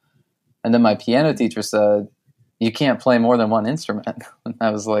reason. And then my piano teacher said, you can't play more than one instrument. And I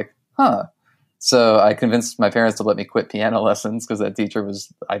was like, huh. So I convinced my parents to let me quit piano lessons because that teacher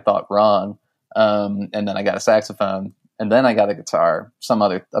was, I thought, wrong. And then I got a saxophone. And then I got a guitar,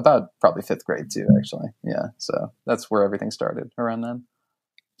 about probably 5th grade too, actually. Yeah. So that's where everything started around then.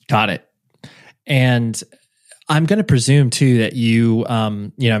 Got it. And I'm going to presume too that you,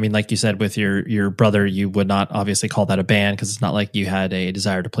 like you said, with your brother, you would not obviously call that a band because it's not like you had a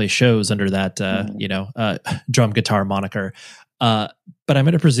desire to play shows under that, drum guitar moniker. But I'm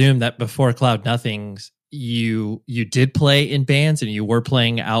going to presume that before Cloud Nothings, you did play in bands and you were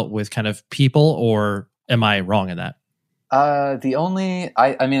playing out with kind of people, or am I wrong in that? I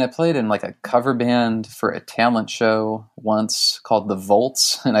played in like a cover band for a talent show once called The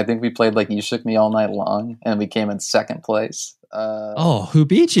Volts, and I think we played like You Shook Me All Night Long, and we came in 2nd place. Who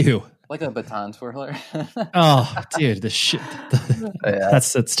beat you? Like a baton twirler. Oh, dude, the shit. Yeah.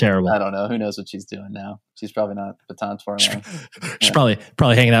 That's terrible. I don't know. Who knows what she's doing now? She's probably not baton twirling. She's probably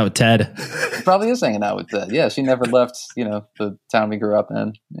hanging out with Ted. She probably is hanging out with Ted. Yeah, she never left, the town we grew up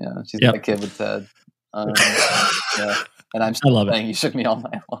in. Yeah, she's got a kid with Ted. Yeah. And I'm still playing You Shook Me All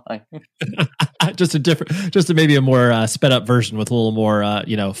Night Long. just maybe a more sped up version with a little more,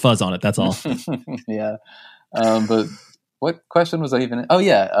 fuzz on it. That's all. Yeah. But what question was I even? Oh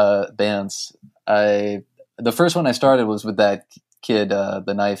yeah. Bands. The first one I started was with that kid, a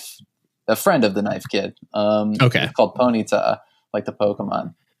friend of the Knife Kid. Okay. It's called Ponyta, like the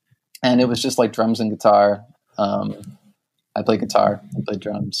Pokemon. And it was just like drums and guitar. I play guitar, I play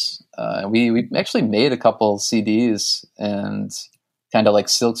drums. We actually made a couple CDs and kind of like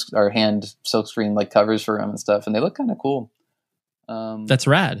hand silkscreen like covers for them and stuff, and they look kind of cool. That's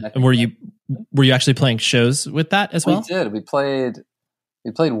rad. And were you actually playing shows with that as well? We did. We played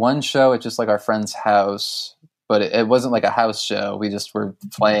one show at just like our friend's house, but it wasn't like a house show. We just were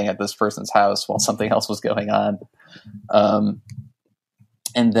playing at this person's house while something else was going on.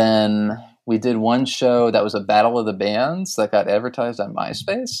 And then we did one show that was a battle of the bands that got advertised on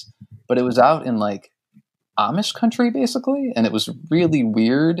MySpace, but it was out in like Amish country basically. And it was really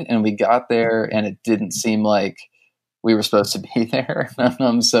weird. And we got there and it didn't seem like we were supposed to be there.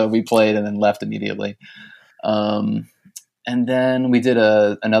 So we played and then left immediately. And then we did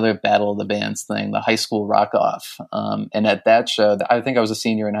another battle of the bands thing, the high school rock off. And at that show, I think I was a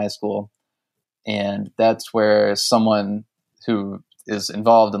senior in high school, and that's where someone who is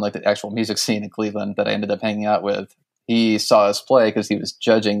involved in like the actual music scene in Cleveland that I ended up hanging out with, he saw us play because he was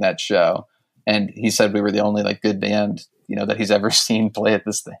judging that show, and he said we were the only like good band that he's ever seen play at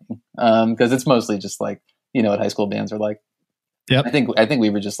this thing, because it's mostly just like what high school bands are like. Yep. I think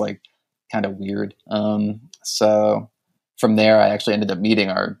we were just like kind of weird. So from there I actually ended up meeting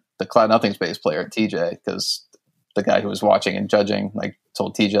the Cloud Nothings bass player, TJ, because the guy who was watching and judging like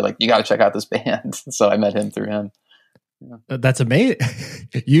told TJ like, you got to check out this band. So I met him through him. That's amazing.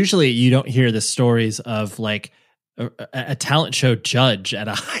 Usually you don't hear the stories of like a talent show judge at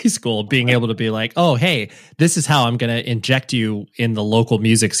a high school being able to be like, oh, hey, this is how I'm going to inject you in the local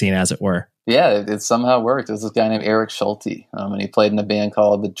music scene, as it were. Yeah, it somehow worked. There was this guy named Eric Schulte, and he played in a band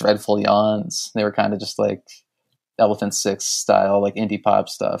called the Dreadful Yawns. They were kind of just like Elephant Six style, like indie pop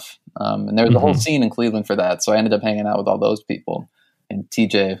stuff. And there was a whole scene in Cleveland for that. So I ended up hanging out with all those people. And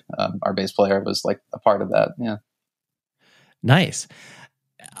TJ, our bass player, was like a part of that. Yeah. Nice.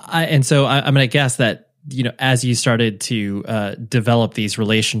 And so I'm going to guess that, as you started to develop these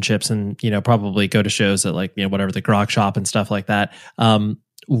relationships and, probably go to shows at like, whatever, the Grog Shop and stuff like that,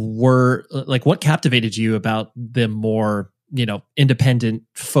 were like, what captivated you about the more, independent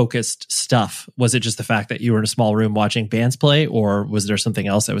focused stuff? Was it just the fact that you were in a small room watching bands play, or was there something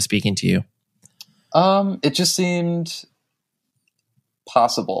else that was speaking to you? It just seemed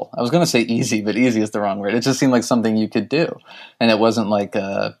possible. I was going to say easy, but easy is the wrong word. It just seemed like something you could do. And it wasn't like,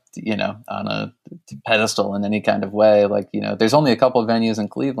 you know, on a pedestal in any kind of way. Like, you know, there's only a couple of venues in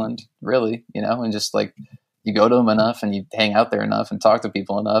Cleveland, really, you know, and just like you go to them enough and you hang out there enough and talk to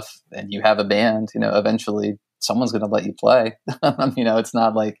people enough and you have a band, you know, eventually someone's going to let you play. You know, it's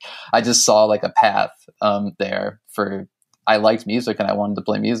not like I just saw like a path there for, I liked music and I wanted to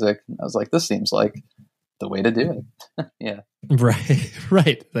play music. I was like, this seems like the way to do it. Yeah.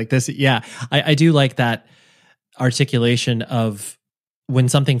 Right. Like this. Yeah. I do like that articulation of when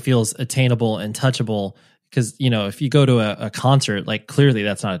something feels attainable and touchable, because, you know, if you go to a concert, like clearly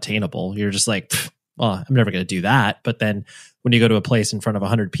that's not attainable. You're just like, well, I'm never going to do that. But then when you go to a place in front of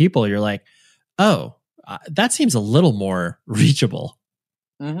 100 people, you're like, oh, that seems a little more reachable.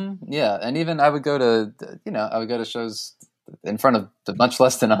 Mm-hmm. Yeah. And even I would go to shows in front of much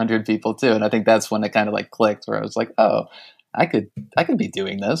less than 100 people too. And I think that's when it kind of like clicked, where I was like, oh, I could be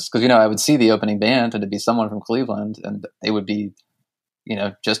doing this. Cause, you know, I would see the opening band and it'd be someone from Cleveland and they would be, you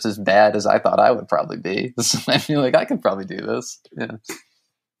know, just as bad as I thought I would probably be. So I feel like I could probably do this. Yeah.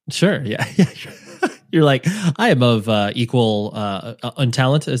 Sure. Yeah. You're like, I am of equal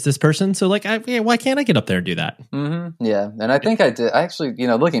untalent as this person. So like, why can't I get up there and do that? Mm-hmm. Yeah. And I think I did. I actually, you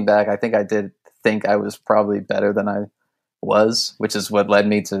know, looking back, I think I did think I was probably better than I was, which is what led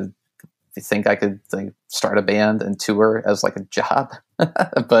me to think I could start a band and tour as like a job.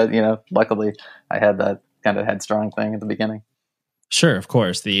 But, you know, luckily I had that kind of headstrong thing at the beginning. Sure. Of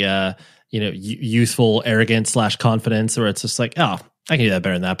course. The, you know, youthful arrogance / confidence, where it's just like, oh, I can do that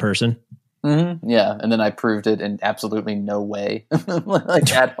better than that person. Mm-hmm. Yeah. And then I proved it in absolutely no way,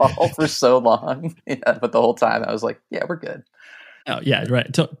 like at all for so long. Yeah. But the whole time I was like, yeah, we're good. Oh yeah.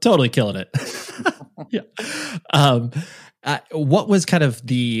 Right. Totally killing it. Yeah. What was kind of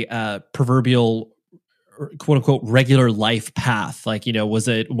the proverbial quote unquote regular life path? Like, you know, was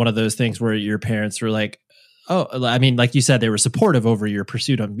it one of those things where your parents were like, oh, I mean, like you said, they were supportive over your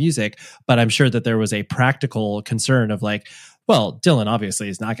pursuit of music, but I'm sure that there was a practical concern of like, well, Dylan obviously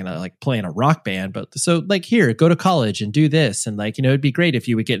is not going to like play in a rock band, but so like here, go to college and do this. And like, you know, it'd be great if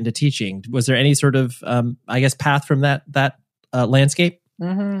you would get into teaching. Was there any sort of, I guess, path from that landscape?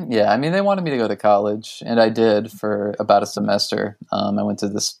 Mm-hmm. Yeah. I mean, they wanted me to go to college and I did for about a semester. I went to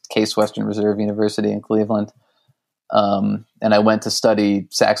this Case Western Reserve University in Cleveland. And I went to study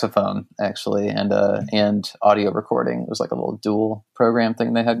saxophone actually, and audio recording. It was like a little dual program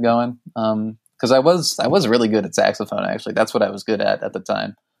thing they had going. Cause I was really good at saxophone. Actually, that's what I was good at the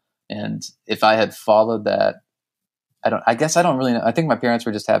time. And if I had followed that, I guess I don't really know. I think my parents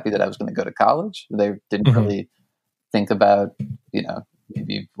were just happy that I was going to go to college. They didn't really think about, you know,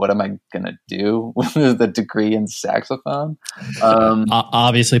 maybe what am I going to do with the degree in saxophone?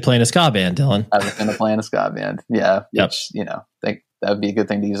 Obviously playing a ska band, Dylan. I was going to play in a ska band. Yeah. Yep. Which, you know, think that would be a good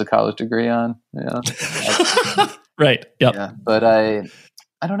thing to use a college degree on. Yeah. Right. Yep. Yeah. But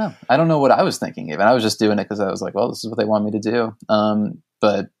I don't know. I don't know what I was thinking even. I was just doing it because I was like, well, this is what they want me to do.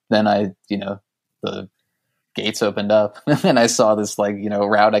 But then the gates opened up and I saw this like, you know,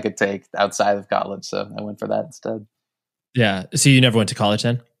 route I could take outside of college. So I went for that instead. Yeah. So you never went to college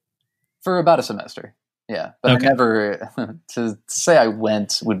then? For about a semester. Yeah. But okay. I never, to say I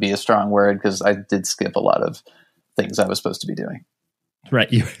went would be a strong word because I did skip a lot of things I was supposed to be doing. Right.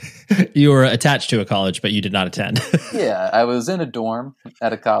 You were attached to a college, but you did not attend. Yeah. I was in a dorm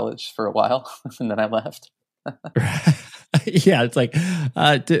at a college for a while and then I left. Yeah. It's like,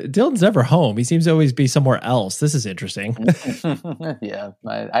 Dylan's never home. He seems to always be somewhere else. This is interesting. Yeah.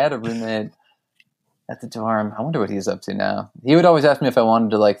 I had a roommate at the dorm. I wonder what he's up to now. He would always ask me if I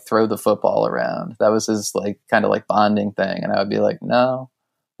wanted to like throw the football around. That was his like kind of like bonding thing. And I would be like, no.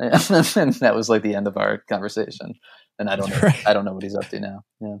 And that was like the end of our conversation. And I don't know. Right. I don't know what he's up to now.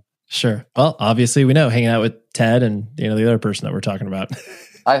 Yeah. Sure. Well, obviously we know hanging out with Ted and, you know, the other person that we're talking about.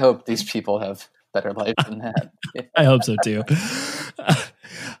 I hope these people have better life than that. Yeah. I hope so too.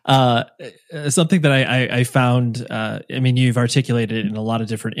 Something that I found, I mean, you've articulated in a lot of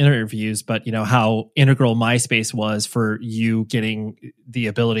different interviews, but you know, how integral MySpace was for you getting the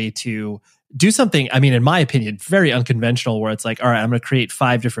ability to do something, I mean, in my opinion, very unconventional, where it's like, all right, I'm going to create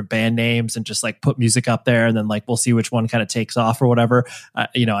 5 different band names and just like put music up there. And then like, we'll see which one kind of takes off or whatever.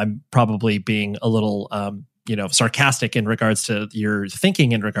 You know, I'm probably being a little, you know, sarcastic in regards to your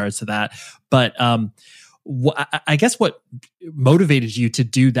thinking in regards to that. But I guess what motivated you to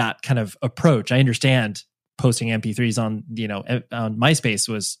do that kind of approach? I understand posting MP3s on, you know, on MySpace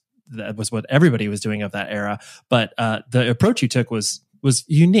was what everybody was doing of that era. But the approach you took was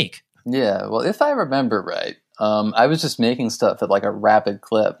unique. Yeah, well, if I remember right, I was just making stuff at like a rapid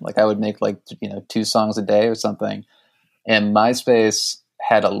clip. Like I would make like, you know, 2 songs a day or something. And MySpace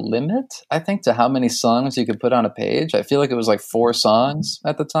had a limit, I think, to how many songs you could put on a page. I feel like it was like 4 songs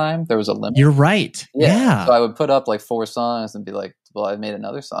at the time. There was a limit. You're right. Yeah. So I would put up like 4 songs and be like, well, I've made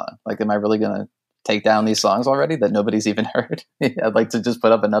another song. Like, am I really going to take down these songs already that nobody's even heard? I'd like to just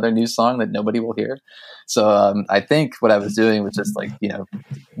put up another new song that nobody will hear. So I think what I was doing was just like,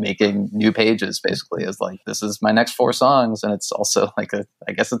 making new pages basically, is like, this is my next 4 songs. And it's also like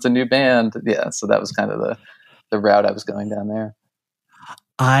I guess it's a new band. Yeah. So that was kind of the route I was going down there.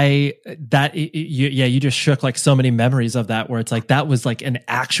 You just shook like so many memories of that, where it's like, that was like an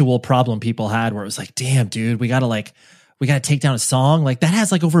actual problem people had, where it was like, damn, dude, we got to take down a song like that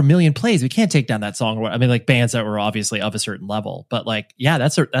has like over 1 million plays. We can't take down that song. I mean, like bands that were obviously of a certain level, but like, yeah,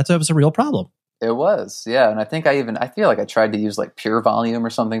 that was a real problem. It was. Yeah. And I think I feel like I tried to use like Pure Volume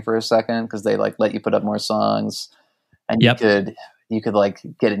or something for a second, because they like let you put up more songs, and you could like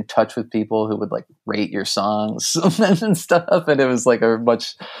get in touch with people who would like rate your songs and stuff. And it was like a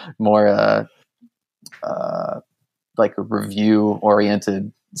much more like a review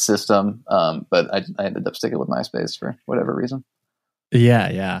oriented system. But I ended up sticking with MySpace for whatever reason.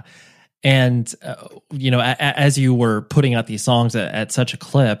 Yeah. And, as you were putting out these songs at such a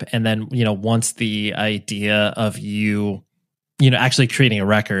clip, and then, once the idea of you, actually creating a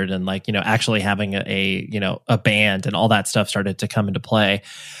record and like, actually having a band and all that stuff started to come into play,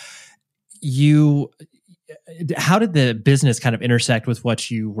 how did the business kind of intersect with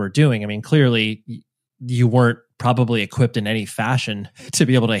what you were doing? I mean, clearly you weren't probably equipped in any fashion to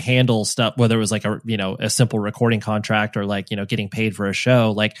be able to handle stuff, whether it was like a simple recording contract or like, getting paid for a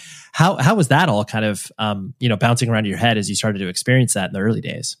show. Like how was that all kind of, bouncing around your head as you started to experience that in the early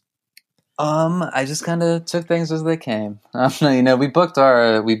days? I just kind of took things as they came. We booked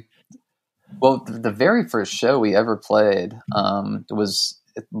the very first show we ever played, was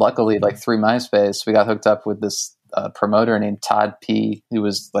luckily like through MySpace. We got hooked up with this promoter named Todd P, who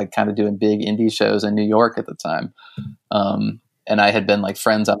was like kind of doing big indie shows in New York at the time. And I had been like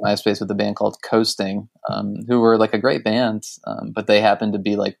friends on MySpace with a band called Coasting, who were like a great band. But they happened to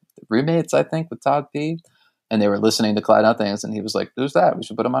be like roommates, I think, with Todd P. And they were listening to Cloud Nothings, and he was like, "Who's that? We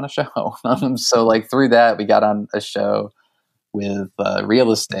should put him on a show." So like through that, we got on a show with Real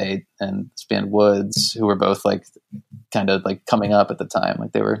Estate and this band Woods, who were both like kind of like coming up at the time.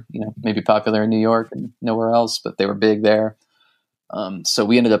 Like they were, maybe popular in New York and nowhere else, but they were big there. So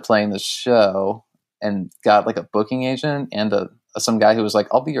we ended up playing the show and got like a booking agent and some guy who was like,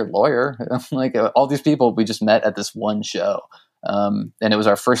 "I'll be your lawyer." Like all these people we just met at this one show. And it was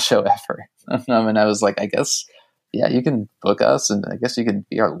our first show ever. And I was like, I guess, yeah, you can book us, and I guess you can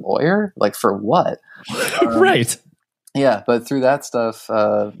be our lawyer. Like for what? Right. Yeah. But through that stuff,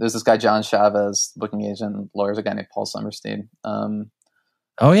 there's this guy, John Chavez, booking agent. Lawyer's a guy named Paul Summerstein.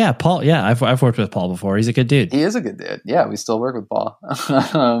 Oh yeah, Paul. Yeah, I've worked with Paul before. He's a good dude. He is a good dude. Yeah, we still work with Paul.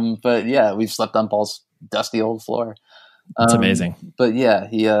 But yeah, we've slept on Paul's dusty old floor. That's amazing. But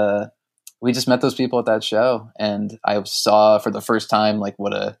yeah, we just met those people at that show, and I saw for the first time like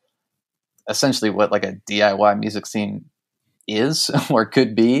what essentially like a DIY music scene is or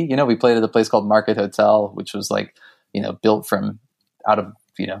could be. We played at a place called Market Hotel, which was like, built from out of,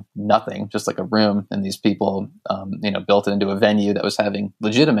 nothing, just like a room. And these people, built it into a venue that was having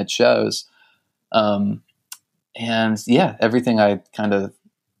legitimate shows. And yeah, everything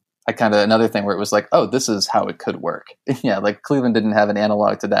another thing where it was like, oh, this is how it could work. Yeah. Like Cleveland didn't have an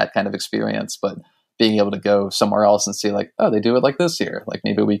analog to that kind of experience, but being able to go somewhere else and see like, oh, they do it like this here. Like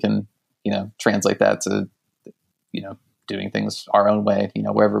maybe we can, translate that to, doing things our own way,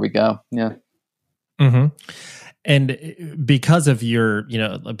 wherever we go. Yeah. Mm-hmm. And because of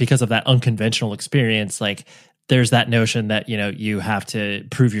because of that unconventional experience, like there's that notion that, you have to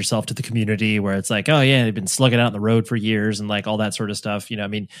prove yourself to the community, where it's like, oh yeah, they've been slugging out on the road for years and like all that sort of stuff. I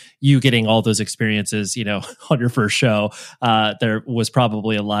mean, you getting all those experiences, on your first show, there was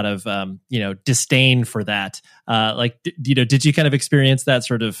probably a lot of, disdain for that. Did you kind of experience that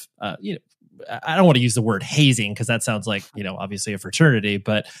sort of, I don't want to use the word hazing, because that sounds like, obviously a fraternity,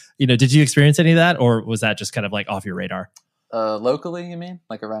 but, did you experience any of that, or was that just kind of like off your radar? Locally, you mean,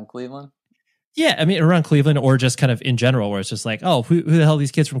 like around Cleveland? Yeah, I mean, around Cleveland, or just kind of in general, where it's just like, oh, who the hell are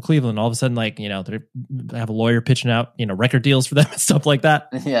these kids from Cleveland? All of a sudden, like, they have a lawyer pitching out, record deals for them and stuff like that.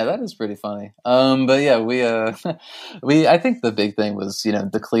 Yeah, that is pretty funny. But yeah, I think the big thing was,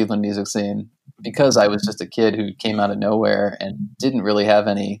 the Cleveland music scene, because I was just a kid who came out of nowhere and didn't really have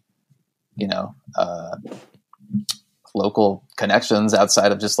any, local connections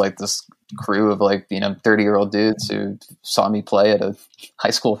outside of just like this crew of like 30-year-old dudes who saw me play at a high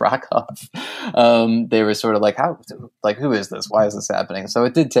school rock off. They were sort of like, who is this? Why is this happening? So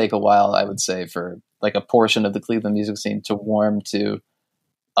it did take a while, I would say, for like a portion of the Cleveland music scene to warm to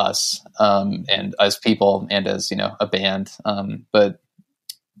us, and as people and as, a band. But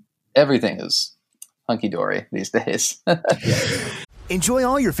everything is hunky dory these days. Enjoy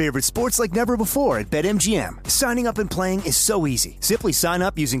all your favorite sports like never before at BetMGM. Signing up and playing is so easy. Simply sign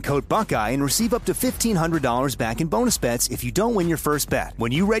up using code Buckeye and receive up to $1,500 back in bonus bets if you don't win your first bet.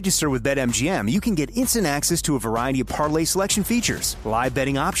 When you register with BetMGM, you can get instant access to a variety of parlay selection features, live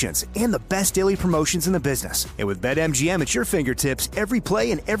betting options, and the best daily promotions in the business. And with BetMGM at your fingertips, every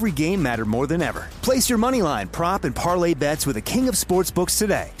play and every game matter more than ever. Place your moneyline, prop, and parlay bets with the king of sportsbooks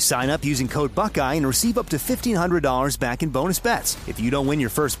today. Sign up using code Buckeye and receive up to $1,500 back in bonus bets if you don't win your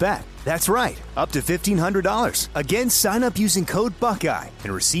first bet. That's right, up to $1,500. Again, sign up using code Buckeye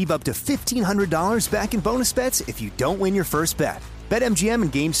and receive up to $1,500 back in bonus bets if you don't win your first bet. BetMGM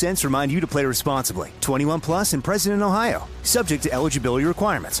and GameSense remind you to play responsibly. 21 plus and present in Ohio. Subject to eligibility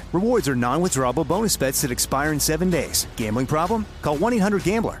requirements. Rewards are non-withdrawable bonus bets that expire in 7 days. Gambling problem? Call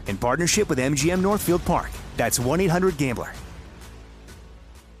 1-800-GAMBLER in partnership with MGM Northfield Park. That's 1-800-GAMBLER.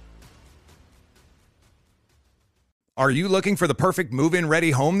 Are you looking for the perfect move-in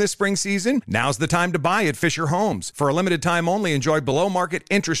ready home this spring season? Now's the time to buy at Fisher Homes. For a limited time only, enjoy below-market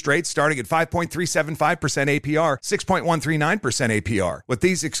interest rates starting at 5.375% APR, 6.139% APR. With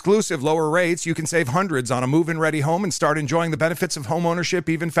these exclusive lower rates, you can save hundreds on a move-in ready home and start enjoying the benefits of home ownership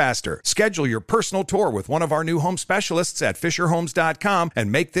even faster. Schedule your personal tour with one of our new home specialists at FisherHomes.com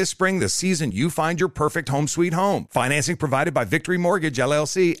and make this spring the season you find your perfect home sweet home. Financing provided by Victory Mortgage,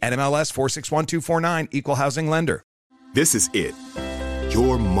 LLC, NMLS 461249, Equal Housing Lender. This is it.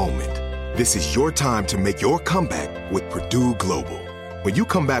 Your moment. This is your time to make your comeback with Purdue Global. When you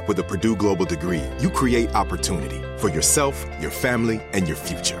come back with a Purdue Global degree, you create opportunity for yourself, your family, and your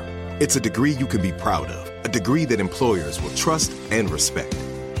future. It's a degree you can be proud of, a degree that employers will trust and respect.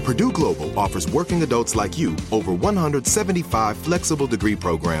 Purdue Global offers working adults like you over 175 flexible degree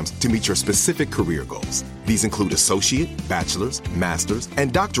programs to meet your specific career goals. These include associate, bachelor's, master's,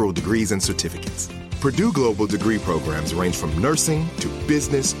 and doctoral degrees and certificates. Purdue Global degree programs range from nursing to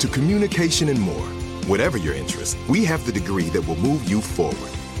business to communication and more. Whatever your interest, we have the degree that will move you forward.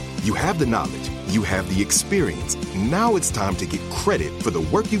 You have the knowledge, you have the experience. Now it's time to get credit for the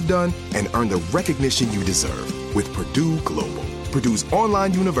work you've done and earn the recognition you deserve with Purdue Global, Purdue's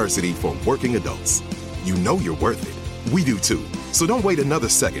online university for working adults. You know you're worth it. We do too. So don't wait another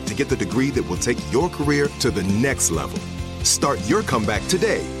second to get the degree that will take your career to the next level. Start your comeback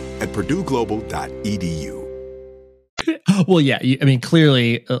today at purdueglobal.edu. Well, yeah.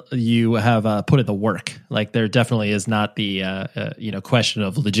 Clearly you have put in the work. Like there definitely is not the question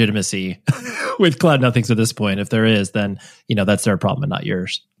of legitimacy with Cloud Nothings at this point. If there is, then that's their problem and not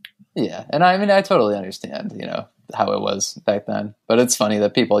yours. Yeah, and I totally understand how it was back then. But it's funny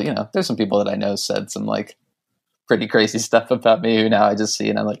that people, there's some people that I know said some like pretty crazy stuff about me who now I just see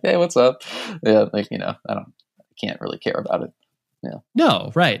and I'm like, hey, what's up? Yeah, I can't really care about it. Yeah.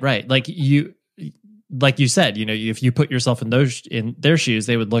 No, right. Like you said, if you put yourself in their shoes,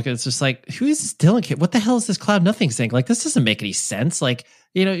 they would look at it's just like, who is this Dylan kid? What the hell is this Cloud Nothings thing? Like, this doesn't make any sense. Like,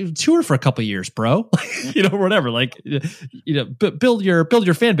 tour for a couple of years, bro. Or whatever. Like, build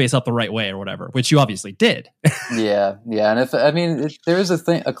your fan base up the right way or whatever, which you obviously did. Yeah. And there is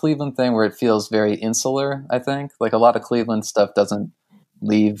a Cleveland thing where it feels very insular. I think like a lot of Cleveland stuff doesn't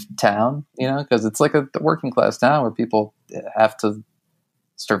leave town, because it's like a working class town where people have to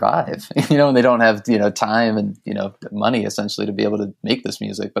survive, and they don't have, time and, money essentially to be able to make this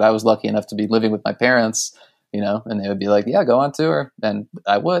music. But I was lucky enough to be living with my parents, and they would be like, yeah, go on tour. And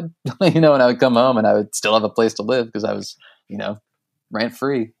I would, and I would come home and I would still have a place to live because I was, rent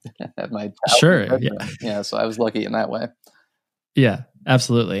free at my house. Sure. Yeah. So I was lucky in that way. Yeah,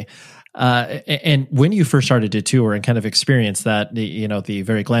 absolutely. And when you first started to tour and kind of experience that, the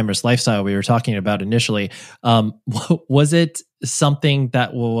very glamorous lifestyle we were talking about initially, was it something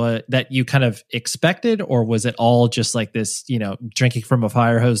that you kind of expected, or was it all just like this, drinking from a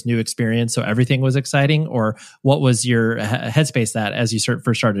fire hose new experience, so everything was exciting? Or what was your headspace that as you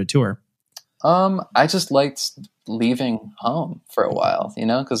first started to tour? I just liked leaving home for a while,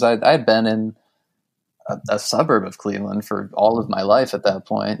 because I'd been in a suburb of Cleveland for all of my life at that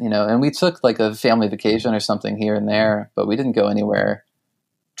point, and we took like a family vacation or something here and there, but we didn't go anywhere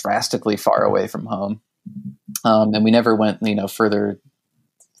drastically far away from home. And we never went, further.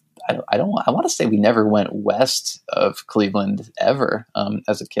 I want to say we never went west of Cleveland ever,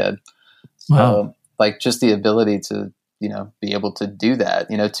 as a kid. So wow. Like just the ability to, be able to do that,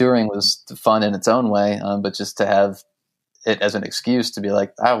 touring was fun in its own way. But just to have it as an excuse to be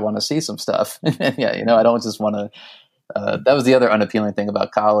like, I want to see some stuff. Yeah. I don't just want to that was the other unappealing thing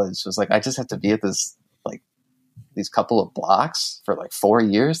about college, was like, I just have to be at this, like, these couple of blocks for like 4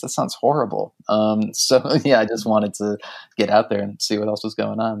 years. That sounds horrible. So yeah, I just wanted to get out there and see what else was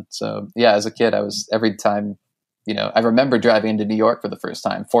going on. So yeah, as a kid, every time, I remember driving into New York for the first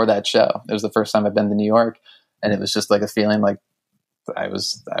time for that show. It was the first time I've been to New York, and it was just like a feeling like I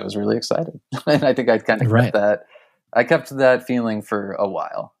was really excited. And I think I kind of kept that. I kept that feeling for a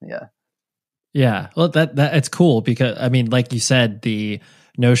while. Yeah. Yeah. Well, that it's cool because, I mean, like you said, the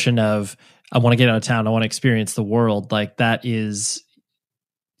notion of, I want to get out of town, I want to experience the world. Like, that is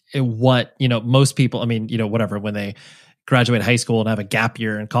what, most people, I mean, whatever, when they graduate high school and have a gap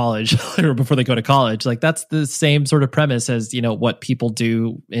year in college or before they go to college, like, that's the same sort of premise as, what people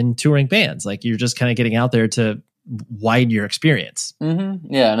do in touring bands. Like, you're just kind of getting out there to widen your experience.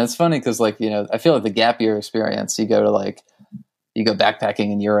 Mm-hmm. Yeah. And it's funny because, like, I feel like the gap year experience, you go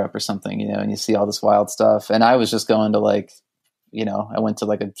backpacking in Europe or something, and you see all this wild stuff. And I was just going to, like, I went to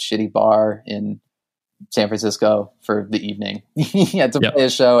like a shitty bar in San Francisco for the evening. You had to play a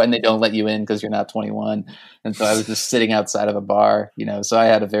show and they don't let you in because you're not 21. And so I was just sitting outside of a bar, so I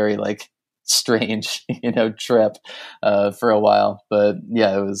had a very, like, strange, trip for a while. But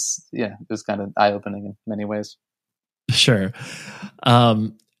yeah, it was kind of eye-opening in many ways. Sure.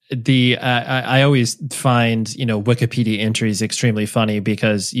 I always find, Wikipedia entries extremely funny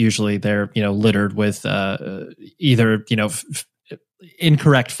because usually they're, littered with either,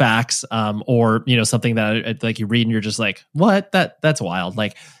 incorrect facts or, something that like you read and you're just like, what? That's wild.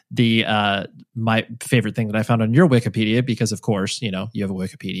 Like my favorite thing that I found on your Wikipedia, because of course, you have a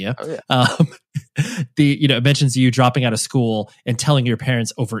Wikipedia. Oh, yeah. It mentions you dropping out of school and telling your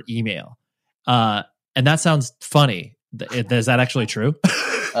parents over email. And that sounds funny. Is that actually true?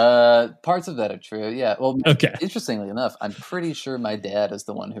 Parts of that are true. Yeah. Well, okay. Interestingly enough, I'm pretty sure my dad is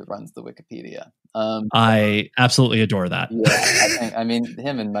the one who runs the Wikipedia. I absolutely adore that. Yeah. I mean,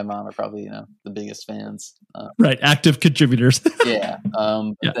 him and my mom are probably, the biggest fans. Right. Active contributors. Yeah.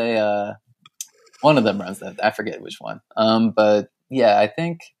 They, one of them runs that. I forget which one. But yeah, I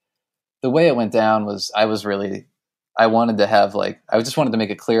think the way it went down was I wanted to have, like, I just wanted to make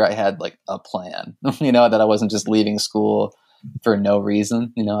it clear I had, like, a plan, that I wasn't just leaving school for no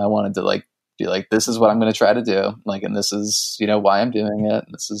reason. I wanted to, like, be like, this is what I'm going to try to do. Like, and this is, why I'm doing it.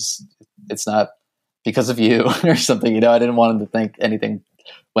 It's not because of you or something, I didn't want them to think anything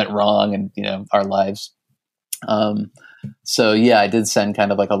went wrong in, our lives. So yeah, I did send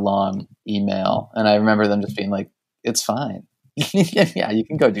kind of like a long email, and I remember them just being like, it's fine. Yeah, you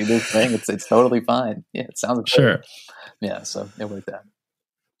can go do this thing. It's totally fine. Yeah. It sounds great. Sure. Yeah. So it worked out.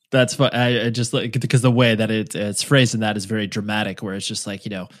 That's fun. I just like, because the way that it's phrased in that is very dramatic, where it's just like,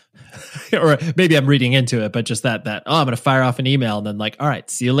 or maybe I'm reading into it, but just that, I'm going to fire off an email and then, like, all right,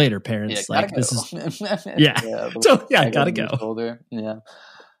 see you later, parents. Yeah, like, this is, yeah. So yeah, gotta go. Shoulder. Yeah.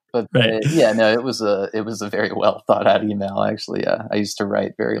 But right. No, it was a very well thought out email. Actually, I used to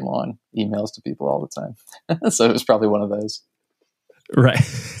write very long emails to people all the time. So it was probably one of those. Right.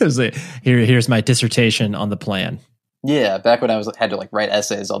 It was like, here's my dissertation on the plan. Yeah, back when I had to, like, write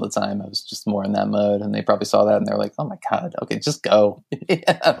essays all the time, I was just more in that mode, and they probably saw that and they were like, "Oh my god, okay, just go."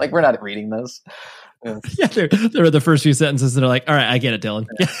 Yeah, like, we're not reading this. Yeah, they were the first few sentences, and they're like, "All right, I get it, Dylan.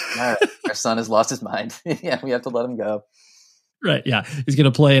 Yeah. All right, our son has lost his mind. Yeah, we have to let him go." Right? Yeah, he's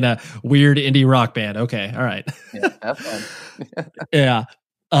gonna play in a weird indie rock band. Okay, all right. Yeah, have fun. Yeah.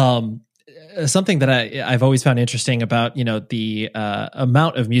 Something that I've always found interesting about, the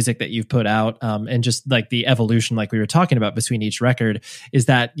amount of music that you've put out, and just like the evolution, like we were talking about, between each record, is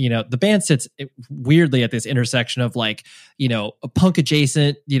that, the band sits weirdly at this intersection of, like, punk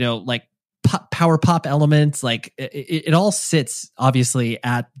adjacent, like power pop elements. Like it all sits obviously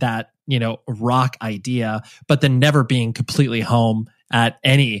at that, rock idea, but then never being completely home at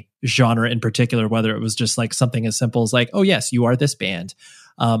any genre in particular, whether it was just like something as simple as like, oh yes, you are this band.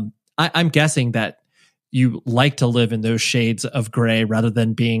 I'm guessing that you like to live in those shades of gray rather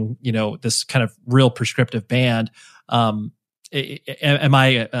than being, this kind of real prescriptive band. Am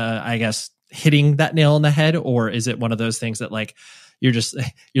I, I guess, hitting that nail on the head, or is it one of those things that, like, you're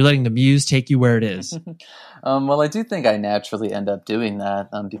letting the muse take you where it is? Well, I do think I naturally end up doing that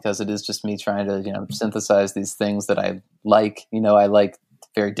because it is just me trying to, synthesize these things that I like. I like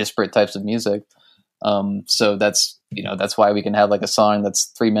very disparate types of music. So that's why we can have, like, a song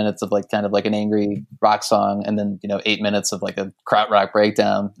that's 3 minutes of, like, kind of like an angry rock song, and then, 8 minutes of, like, a krautrock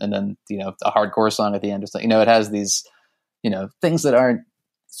breakdown, and then, a hardcore song at the end or something. It has these, things that aren't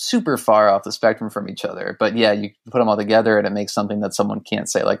super far off the spectrum from each other, but yeah, you put them all together and it makes something that someone can't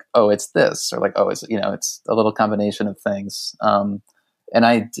say, like, oh, it's this, or like, oh, it's, it's a little combination of things. And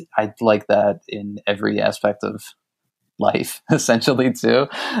I like that in every aspect of life essentially too.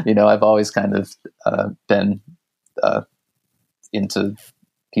 I've always kind of been into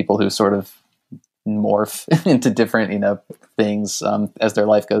people who sort of morph into different, things as their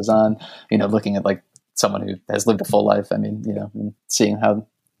life goes on, looking at like someone who has lived a full life. I mean, and seeing how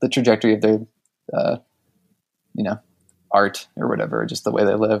the trajectory of their, art or whatever, just the way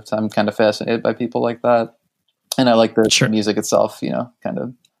they lived. I'm kind of fascinated by people like that. And I like the music itself, kind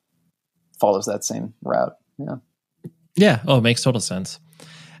of follows that same route. Yeah. Oh, it makes total sense.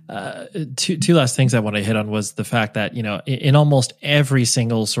 Two last things I want to hit on was the fact that, in almost every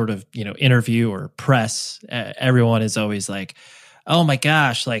single sort of, interview or press, everyone is always like, oh my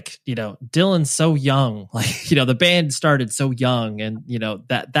gosh, like, Dylan's so young, like, the band started so young. And,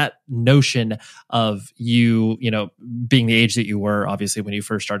 that notion of you, being the age that you were, obviously, when you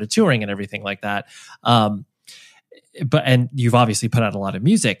first started touring and everything like that. And you've obviously put out a lot of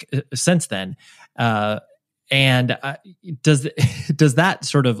music since then. And does that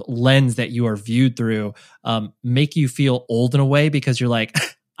sort of lens that you are viewed through make you feel old in a way? Because you're like,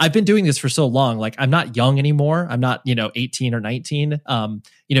 I've been doing this for so long. Like, I'm not young anymore. I'm not, 18 or 19.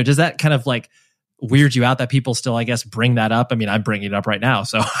 Does that kind of like weird you out that people still, I guess, bring that up? I mean, I'm bringing it up right now.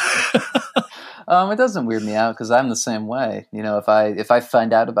 So it doesn't weird me out because I'm the same way. If I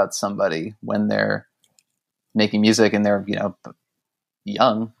find out about somebody when they're making music and they're,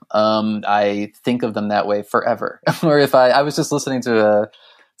 young, I think of them that way forever. Or if I was just listening to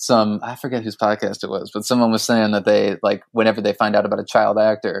I forget whose podcast it was, but someone was saying that they, like, whenever they find out about a child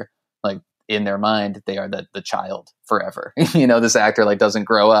actor, like, in their mind, they are the child forever. This actor like doesn't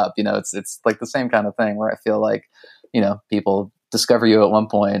grow up. It's like the same kind of thing where I feel like, people discover you at one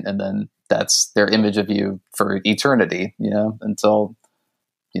point and then that's their image of you for eternity, until,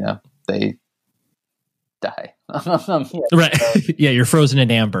 they die. Right. Yeah, you're frozen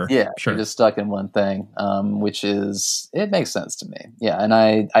in amber. Yeah, sure. You're just stuck in one thing, which it makes sense to me. Yeah, and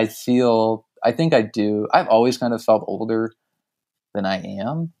I think I do. I've always kind of felt older than I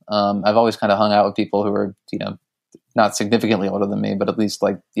am. I've always kind of hung out with people who are, not significantly older than me, but at least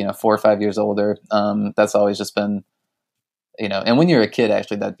like, 4 or 5 years older. That's always just been, and when you're a kid,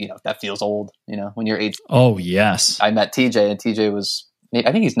 actually, that, that feels old, when you're 18. Oh, yes. I met TJ, and TJ was,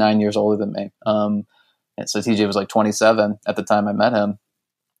 I think he's 9 years older than me. And so TJ was like 27 at the time I met him.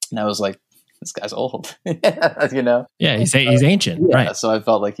 And I was like, this guy's old, Yeah, he's ancient. Yeah, right. So I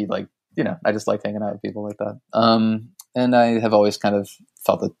felt like I just like hanging out with people like that. And I have always kind of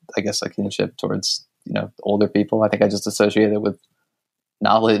felt that, I guess, a kinship towards, older people. I think I just associate it with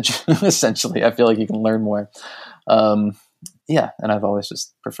knowledge, essentially. I feel like you can learn more. Yeah, and I've always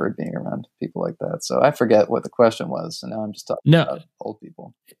just preferred being around people like that. So I forget what the question was, and now I'm just talking about old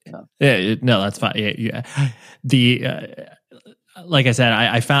people. Yeah, no, that's fine. Yeah. Like I said,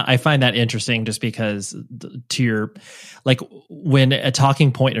 I find that interesting just because to your, like, when a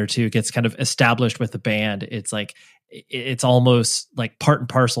talking point or two gets kind of established with the band, it's like, it's almost like part and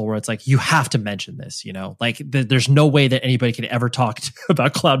parcel where it's like, you have to mention this, like there's no way that anybody can ever talk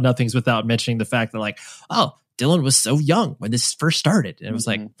about Cloud Nothings without mentioning the fact that, like, oh, Dylan was so young when this first started. And it was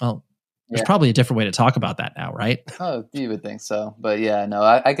like, well, there's probably a different way to talk about that now, right? Oh, you would think so. But yeah, no,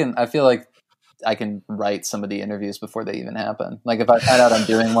 I feel like I can write some of the interviews before they even happen. Like if I find out I'm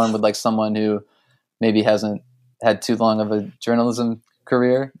doing one with like someone who maybe hasn't had too long of a journalism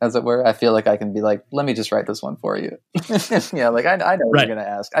career, as it were, I feel like I can be like, let me just write this one for you. Yeah, like I know what you're going to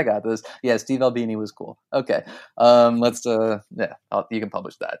ask. I got this. Yeah, Steve Albini was cool. Okay. Let's, you can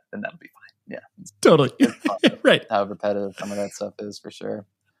publish that and that'll be fine. Yeah. Totally. Right. How repetitive some of that stuff is, for sure.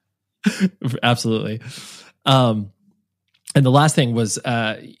 Absolutely. And the last thing was,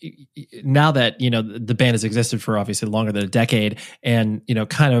 now that, the band has existed for obviously longer than a decade and,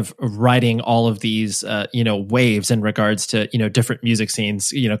 kind of riding all of these, waves in regards to, different music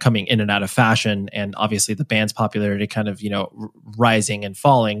scenes, coming in and out of fashion, and obviously the band's popularity kind of, rising and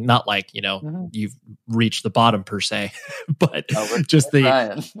falling, not like, you've reached the bottom per se, but just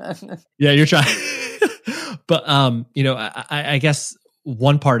yeah, you're trying. But, I guess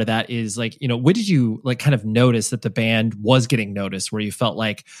one part of that is like, when did you like kind of notice that the band was getting noticed, where you felt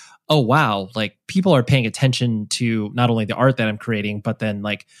like, oh, wow, like people are paying attention to not only the art that I'm creating, but then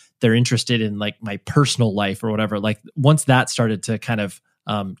like they're interested in like my personal life or whatever. Like once that started to kind of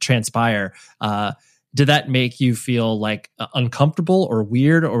transpire, did that make you feel like uncomfortable or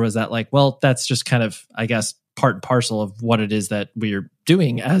weird? Or was that like, well, that's just kind of, I guess, part and parcel of what it is that we're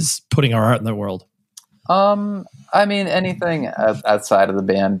doing as putting our art in the world? I mean, anything outside of the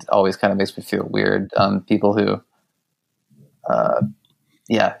band always kind of makes me feel weird. People who,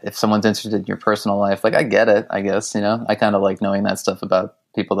 if someone's interested in your personal life, like I get it, I guess, I kind of like knowing that stuff about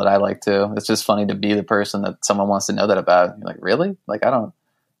people that I like too. It's just funny to be the person that someone wants to know that about. You're like, really? Like, I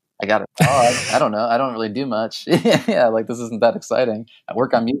got a dog. I don't know. I don't really do much. Yeah. Like, this isn't that exciting. I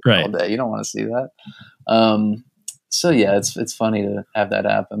work on music all day. You don't want to see that. So yeah, it's funny to have that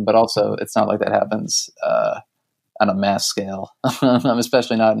happen, but also it's not like that happens, on a mass scale.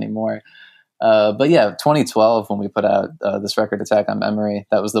 Especially not anymore. But yeah, 2012, when we put out this record, Attack on Memory,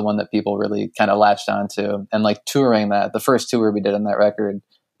 that was the one that people really kind of latched onto. And like touring that, the first tour we did on that record,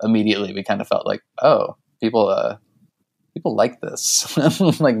 immediately we kind of felt like, oh, people like this,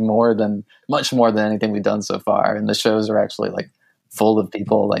 like much more than anything we've done so far. And the shows are actually like full of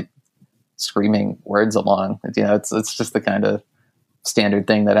people like screaming words along. You know, it's just the kind of standard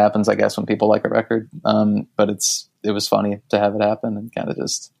thing that happens, I guess, when people like a record. But it was funny to have it happen and kind of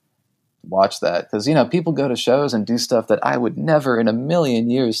just watch that, because you know, people go to shows and do stuff that I would never in a million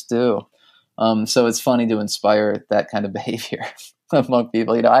years do. So it's funny to inspire that kind of behavior among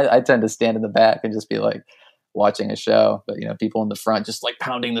people. You know, I tend to stand in the back and just be like watching a show, but you know, people in the front just like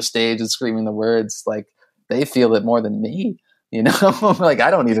pounding the stage and screaming the words, like they feel it more than me. You know, like I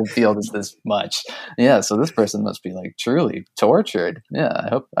don't even feel this much. Yeah, so this person must be like truly tortured.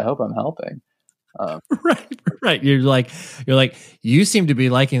 Yeah, I hope I'm helping. Right. You're like, you seem to be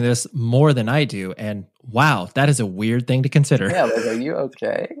liking this more than I do. And wow, that is a weird thing to consider. Yeah. Like, are you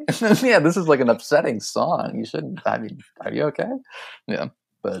okay? Yeah. This is like an upsetting song. You shouldn't, I mean, are you okay? Yeah.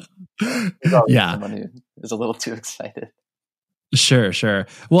 But yeah, someone who is a little too excited. Sure.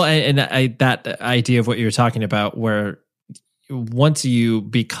 Well, and that idea of what you were talking about, where once you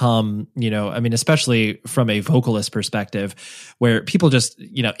become, you know, I mean, especially from a vocalist perspective, where people just,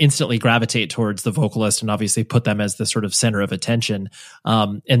 you know, instantly gravitate towards the vocalist and obviously put them as the sort of center of attention.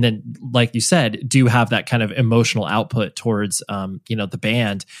 And then, like you said, do have that kind of emotional output towards, you know, the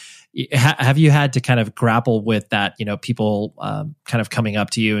band. Have you had to kind of grapple with that, you know, people kind of coming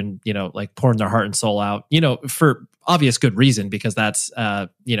up to you and, you know, like pouring their heart and soul out, you know, for obvious good reason, because that's,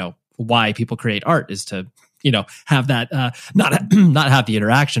 you know, why people create art, is to, you know, have that, not have the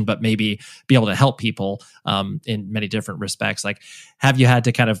interaction, but maybe be able to help people in many different respects. Like, have you had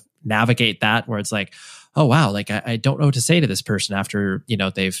to kind of navigate that where it's like, oh, wow, like I don't know what to say to this person after, you know,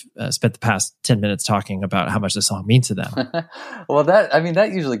 they've spent the past 10 minutes talking about how much the song means to them? Well,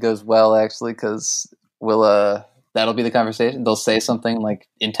 that usually goes well, actually, because that'll be the conversation. They'll say something like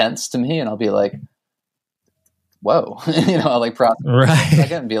intense to me and I'll be like, whoa, you know, I'll like process for a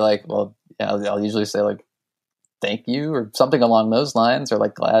second and be like, well, yeah, I'll usually say like, thank you, or something along those lines, or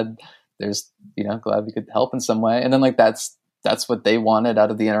like glad we could help in some way. And then like that's what they wanted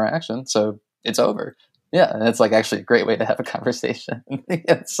out of the interaction, so it's over. Yeah, and it's like actually a great way to have a conversation.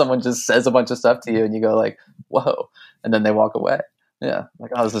 Someone just says a bunch of stuff to you and you go like, whoa, and then they walk away. Yeah, like,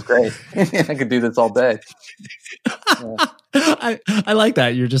 oh, this is great. I could do this all day. Yeah. I like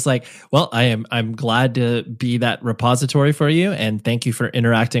that. You're just like, well, I'm glad to be that repository for you, and thank you for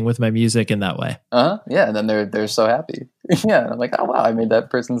interacting with my music in that way. Yeah, and then they're so happy. Yeah, and I'm like, oh wow, I made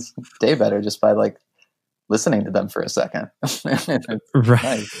that person's day better just by like listening to them for a second. Right.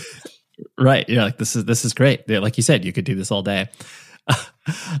 Nice. Right. You're like, this is great. Like you said, you could do this all day.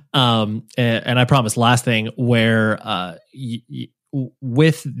 And I promise, last thing, where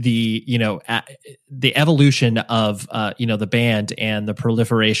with the, you know, the evolution of, you know, the band and the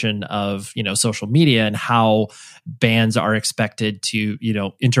proliferation of, you know, social media and how bands are expected to, you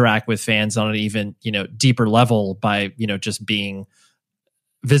know, interact with fans on an even, you know, deeper level by, you know, just being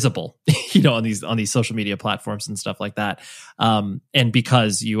visible, you know, on these social media platforms and stuff like that. And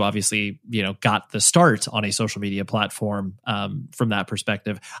because you obviously, you know, got the start on a social media platform, from that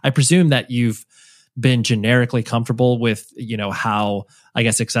perspective, I presume that you've been generically comfortable with, you know, how, I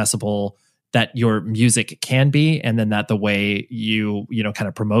guess, accessible that your music can be, and then that the way you know, kind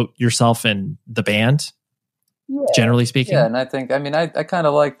of promote yourself and the band, generally speaking. Yeah, and I think, I mean, I kind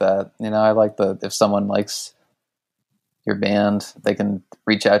of like that. You know, I like if someone likes your band, they can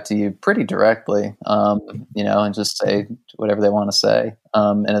reach out to you pretty directly, you know, and just say whatever they want to say.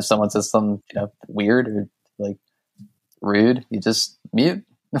 And if someone says something, you know, weird or like rude, you just mute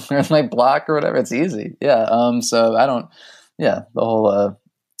or like block or whatever. It's easy. Yeah. So the whole,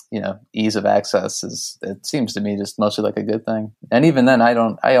 you know, ease of access it seems to me just mostly like a good thing. And even then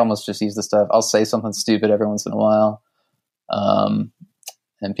I almost just use the stuff. I'll say something stupid every once in a while.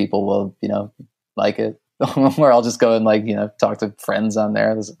 And people will, you know, like it. Or I'll just go and like, you know, talk to friends on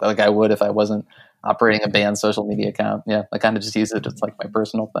there like I would if I wasn't operating a band social media account. Yeah, I kind of just use it as like my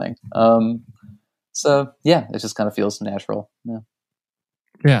personal thing. So yeah, it just kind of feels natural.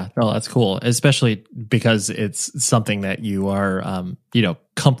 Yeah, no, that's cool, especially because it's something that you are, you know,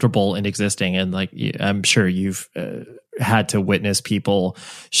 comfortable in existing, and like I'm sure you've had to witness people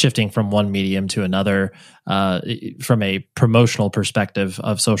shifting from one medium to another from a promotional perspective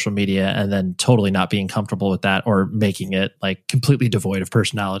of social media, and then totally not being comfortable with that or making it like completely devoid of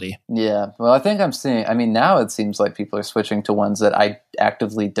personality. Yeah. Well, I think now it seems like people are switching to ones that I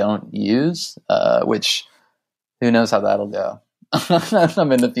actively don't use, which who knows how that'll go.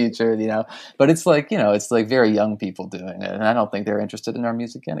 I'm in the future, but it's like very young people doing it. And I don't think they're interested in our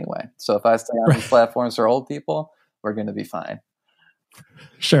music anyway. So if I stay on these platforms for old people, we're going to be fine.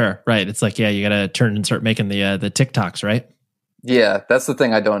 Sure. Right. It's like, you got to turn and start making the TikToks, right? Yeah. That's the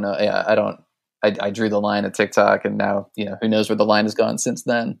thing I don't know. Yeah. I drew the line at TikTok, and now, who knows where the line has gone since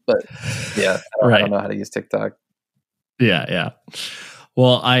then, but yeah, I don't know how to use TikTok. Yeah. Yeah.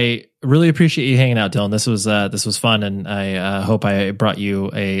 Well, I really appreciate you hanging out, Dylan. This was fun, and I hope I brought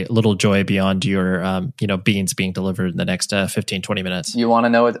you a little joy beyond your beans being delivered in the next 15, 20 minutes. You want to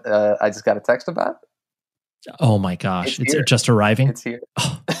know what I just got a text about? Oh my gosh, it's just arriving. It's here.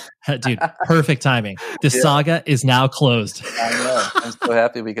 Oh, dude, perfect timing. The saga is now closed. I know. I'm so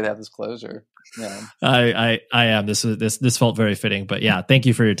happy we could have this closure. Yeah. I am. This felt very fitting, but yeah, thank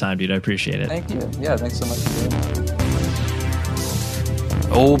you for your time, dude. I appreciate it. Thank you. Yeah, thanks so much for doing it.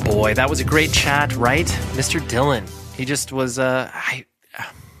 Oh boy, that was a great chat, right? Mr. Dylan. He just was, it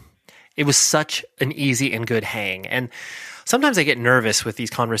was such an easy and good hang. And sometimes I get nervous with these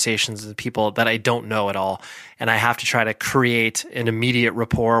conversations with people that I don't know at all. And I have to try to create an immediate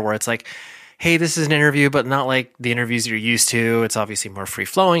rapport where it's like, hey, this is an interview, but not like the interviews you're used to. It's obviously more free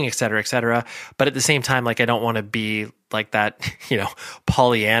flowing, et cetera, et cetera. But at the same time, like, I don't want to be like that,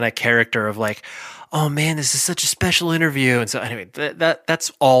 Pollyanna character of like, oh man, this is such a special interview. And so anyway,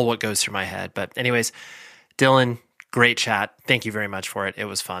 that's all what goes through my head. But anyways, Dylan, great chat. Thank you very much for it. It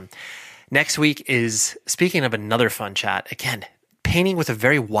was fun. Next week is, speaking of another fun chat, again, painting with a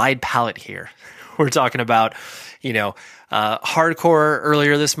very wide palette here. We're talking about, hardcore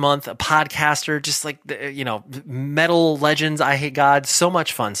earlier this month, a podcaster, just like, metal legends, I Hate God, so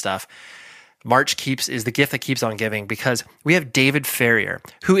much fun stuff. March is the gift that keeps on giving, because we have David Farrier,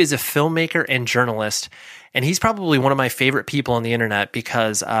 who is a filmmaker and journalist, and he's probably one of my favorite people on the internet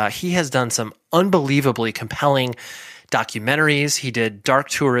because he has done some unbelievably compelling documentaries. He did Dark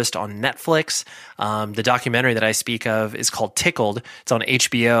Tourist on Netflix. The documentary that I speak of is called Tickled. It's on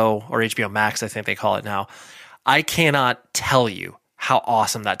HBO or HBO Max, I think they call it now. I cannot tell you how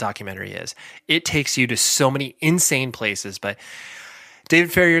awesome that documentary is. It takes you to so many insane places, but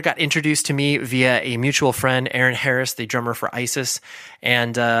David Farrier got introduced to me via a mutual friend, Aaron Harris, the drummer for ISIS.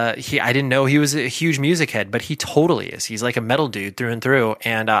 And I didn't know he was a huge music head, but he totally is. He's like a metal dude through and through.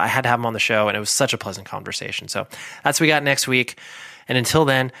 And I had to have him on the show, and it was such a pleasant conversation. So that's what we got next week. And until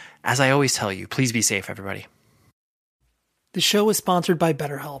then, as I always tell you, please be safe, everybody. The show is sponsored by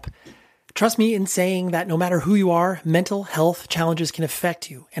BetterHelp. Trust me in saying that no matter who you are, mental health challenges can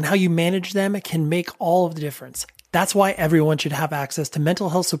affect you, and how you manage them can make all of the difference. That's why everyone should have access to mental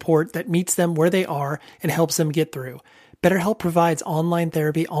health support that meets them where they are and helps them get through. BetterHelp provides online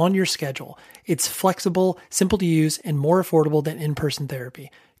therapy on your schedule. It's flexible, simple to use, and more affordable than in-person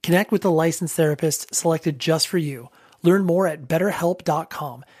therapy. Connect with a licensed therapist selected just for you. Learn more at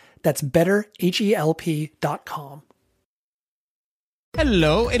betterhelp.com. That's betterhelp.com.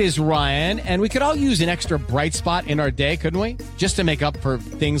 Hello, it is Ryan, and we could all use an extra bright spot in our day, couldn't we? Just to make up for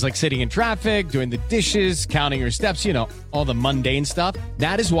things like sitting in traffic, doing the dishes, counting your steps, all the mundane stuff.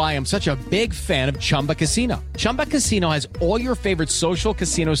 That is why I'm such a big fan of Chumba Casino. Chumba Casino has all your favorite social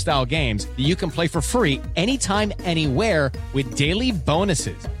casino-style games that you can play for free anytime, anywhere with daily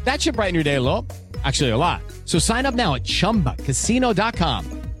bonuses. That should brighten your day a little. Actually, a lot. So sign up now at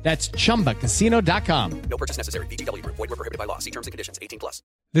ChumbaCasino.com. That's ChumbaCasino.com. No purchase necessary. VGW Group. Void where prohibited by law. See terms and conditions. 18+.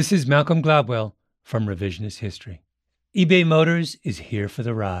 This is Malcolm Gladwell from Revisionist History. eBay Motors is here for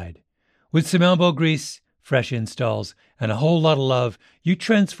the ride. With some elbow grease, fresh installs, and a whole lot of love, you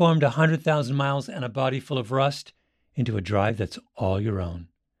transformed 100,000 miles and a body full of rust into a drive that's all your own.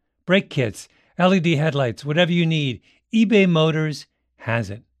 Brake kits, LED headlights, whatever you need, eBay Motors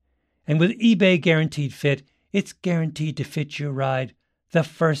has it. And with eBay Guaranteed Fit, it's guaranteed to fit your ride the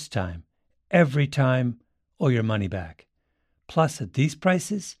first time, every time, or your money back. Plus, at these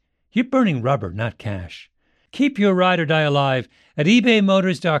prices, you're burning rubber, not cash. Keep your ride or die alive at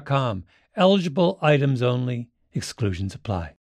ebaymotors.com. Eligible items only. Exclusions apply.